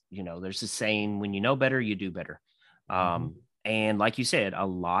as, there's a saying, when you know better, you do better. And like you said, a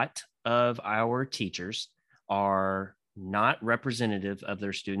lot of our teachers are not representative of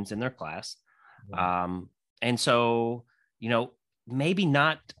their students in their class. And so, maybe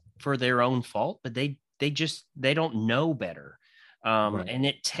not for their own fault, but they don't know better. Right. And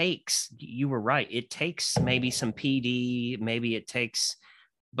it takes, you were right, it takes maybe some PD, maybe it takes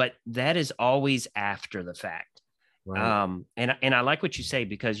but that is always after the fact. Right. And I like what you say,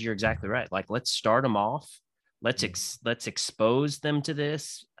 because you're exactly right. Like, let's start them off. Let's expose them to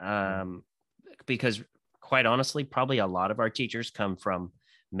this. Because quite honestly, probably a lot of our teachers come from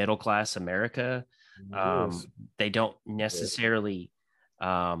middle class America. Yes. They don't necessarily,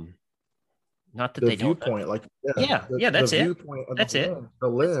 not that The they don't. viewpoint, like Yeah, the that's it. viewpoint of That's it. the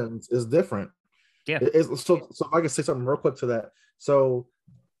lens is different. Yeah. So if I can say something real quick to that. So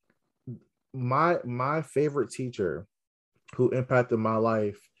my favorite teacher who impacted my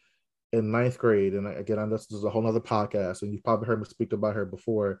life in ninth grade, and again, this is a whole nother podcast, and you've probably heard me speak about her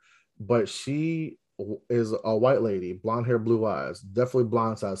before, but she is a white lady, blonde hair, blue eyes, definitely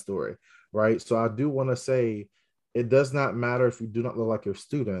Blind Side story, right? So I do want to say, it does not matter if you do not look like your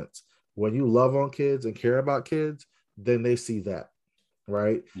students. When you love on kids and care about kids, then they see that,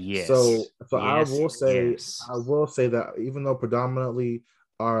 right? Yes. So Yes. I will say that even though predominantly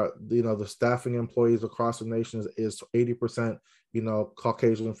the staffing employees across the nation is 80%,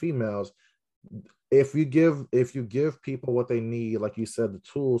 Caucasian females. If you give people what they need, like you said, the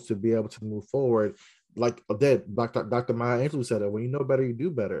tools to be able to move forward, like Dr. Maya Angelou said it, when you know better, you do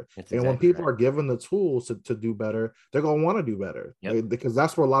better. That's and when exactly people right. are given the tools to do better, they're going to want to do better. Yep. Because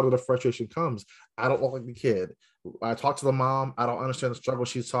that's where a lot of the frustration comes. I don't look like the kid. I talk to the mom. I don't understand the struggle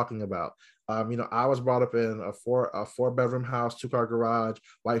she's talking about. I was brought up in a four bedroom house, 2-car garage,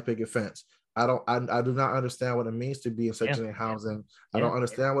 white picket fence. I do not understand what it means to be in Section 8 housing. I don't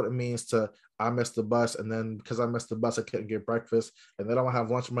understand what it means to, I missed the bus, and then because I missed the bus, I couldn't get breakfast, and then I don't have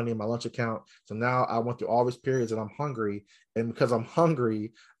lunch money in my lunch account. So now I went through all these periods and I'm hungry, and because I'm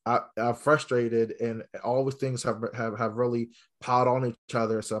hungry, I'm frustrated, and all these things have really piled on each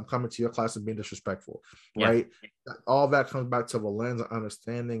other. So I'm coming to your class and being disrespectful, right? All that comes back to the lens of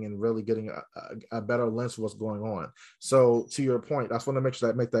understanding and really getting a better lens of what's going on. So to your point, I just want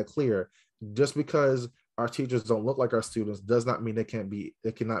to make that clear. Just because our teachers don't look like our students does not mean they cannot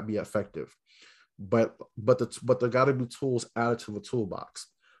be effective. But there got to be tools added to the toolbox,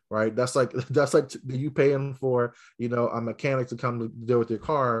 right? That's like you paying for a mechanic to come to deal with your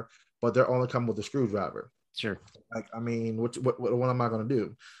car, but they're only coming with a screwdriver. Sure. Like, I mean, what am I going to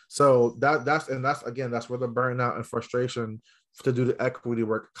do? So that's where the burnout and frustration to do the equity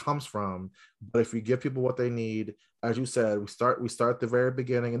work comes from. But if you give people what they need, as you said, we start at the very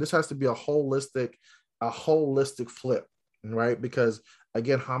beginning, and this has to be a holistic flip, right? Because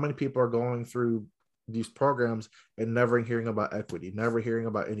again, how many people are going through these programs and never hearing about equity, never hearing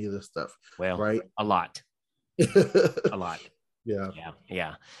about any of this stuff? Well, right? A lot. A lot.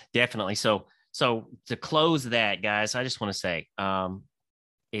 Yeah, definitely. So to close that, guys, I just want to say,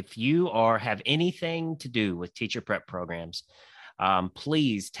 if you have anything to do with teacher prep programs,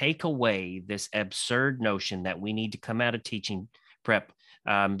 please take away this absurd notion that we need to come out of teaching prep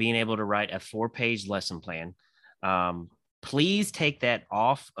being able to write a 4-page lesson plan. Please take that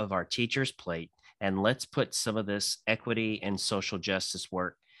off of our teachers' plate, and let's put some of this equity and social justice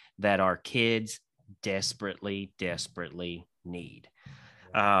work that our kids desperately need.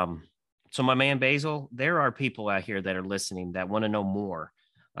 So my man Basil, there are people out here that are listening that want to know more.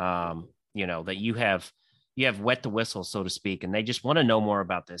 That you have wet the whistle, so to speak, and they just want to know more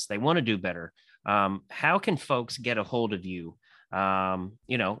about this. They want to do better. How can folks get a hold of you? And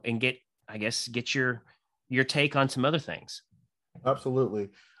get your take on some other things. Absolutely.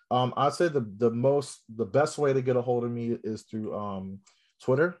 I'd say the best way to get a hold of me is through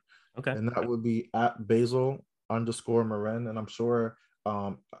Twitter. Okay. And that would be at Basil_Marin. And I'm sure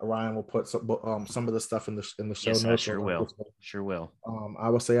Ryan will put some of the stuff in the show notes. I sure will. I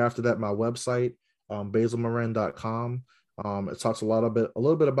would say after that, my website, basilmarin.com. It talks a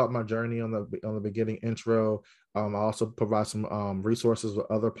little bit about my journey on the beginning intro. I also provide some resources with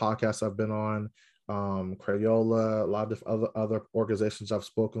other podcasts I've been on, Crayola, a lot of other organizations I've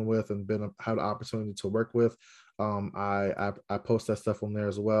spoken with and had the opportunity to work with. I post that stuff on there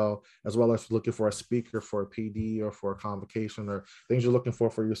as well as looking for a speaker for a PD or for a convocation or things you're looking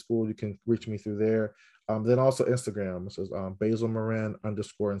for your school. You can reach me through there. Then also Instagram, which is Basil Marin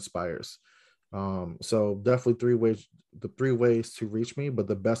 _inspires. So definitely the three ways to reach me, but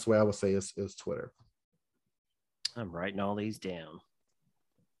the best way I would say is Twitter. I'm writing all these down.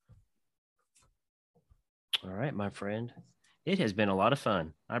 All right, my friend. It has been a lot of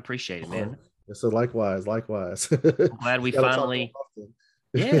fun. I appreciate it, man. So likewise. I'm glad we finally.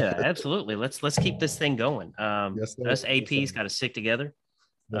 Yeah, absolutely. Let's keep this thing going. Yes, us APs got to stick together.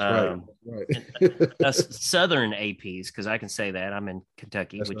 That's right. Southern APs, because I can say that I'm in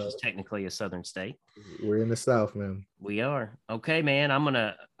Kentucky, That's which right. is technically a southern state. We're in the South, man. We are. Okay, man. I'm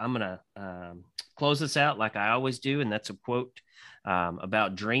gonna close this out like I always do, and that's a quote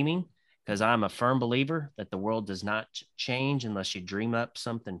about dreaming, because I'm a firm believer that the world does not change unless you dream up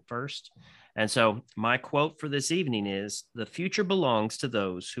something first. And so my quote for this evening is, "The future belongs to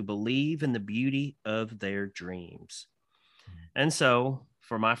those who believe in the beauty of their dreams." And so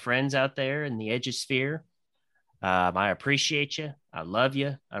for my friends out there in the Edgesphere, I appreciate you. I love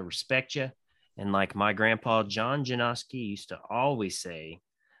you. I respect you. And like my grandpa, John Janoski, used to always say,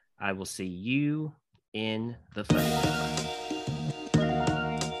 I will see you in the funny.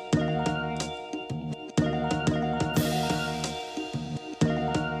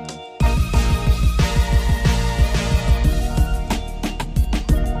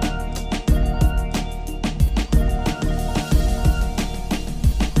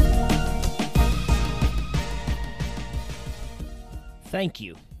 Thank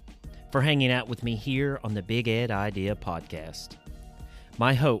you for hanging out with me here on the Big Ed Idea podcast.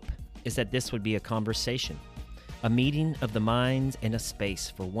 My hope is that this would be a conversation, a meeting of the minds, and a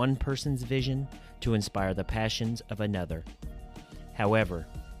space for one person's vision to inspire the passions of another. However,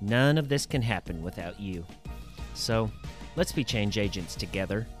 none of this can happen without you. So let's be change agents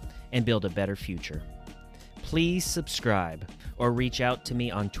together and build a better future. Please subscribe or reach out to me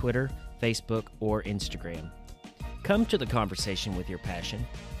on Twitter, Facebook, or Instagram. Come to the conversation with your passion,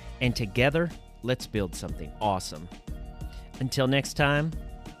 and together, let's build something awesome. Until next time,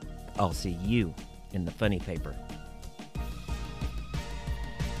 I'll see you in the funny paper.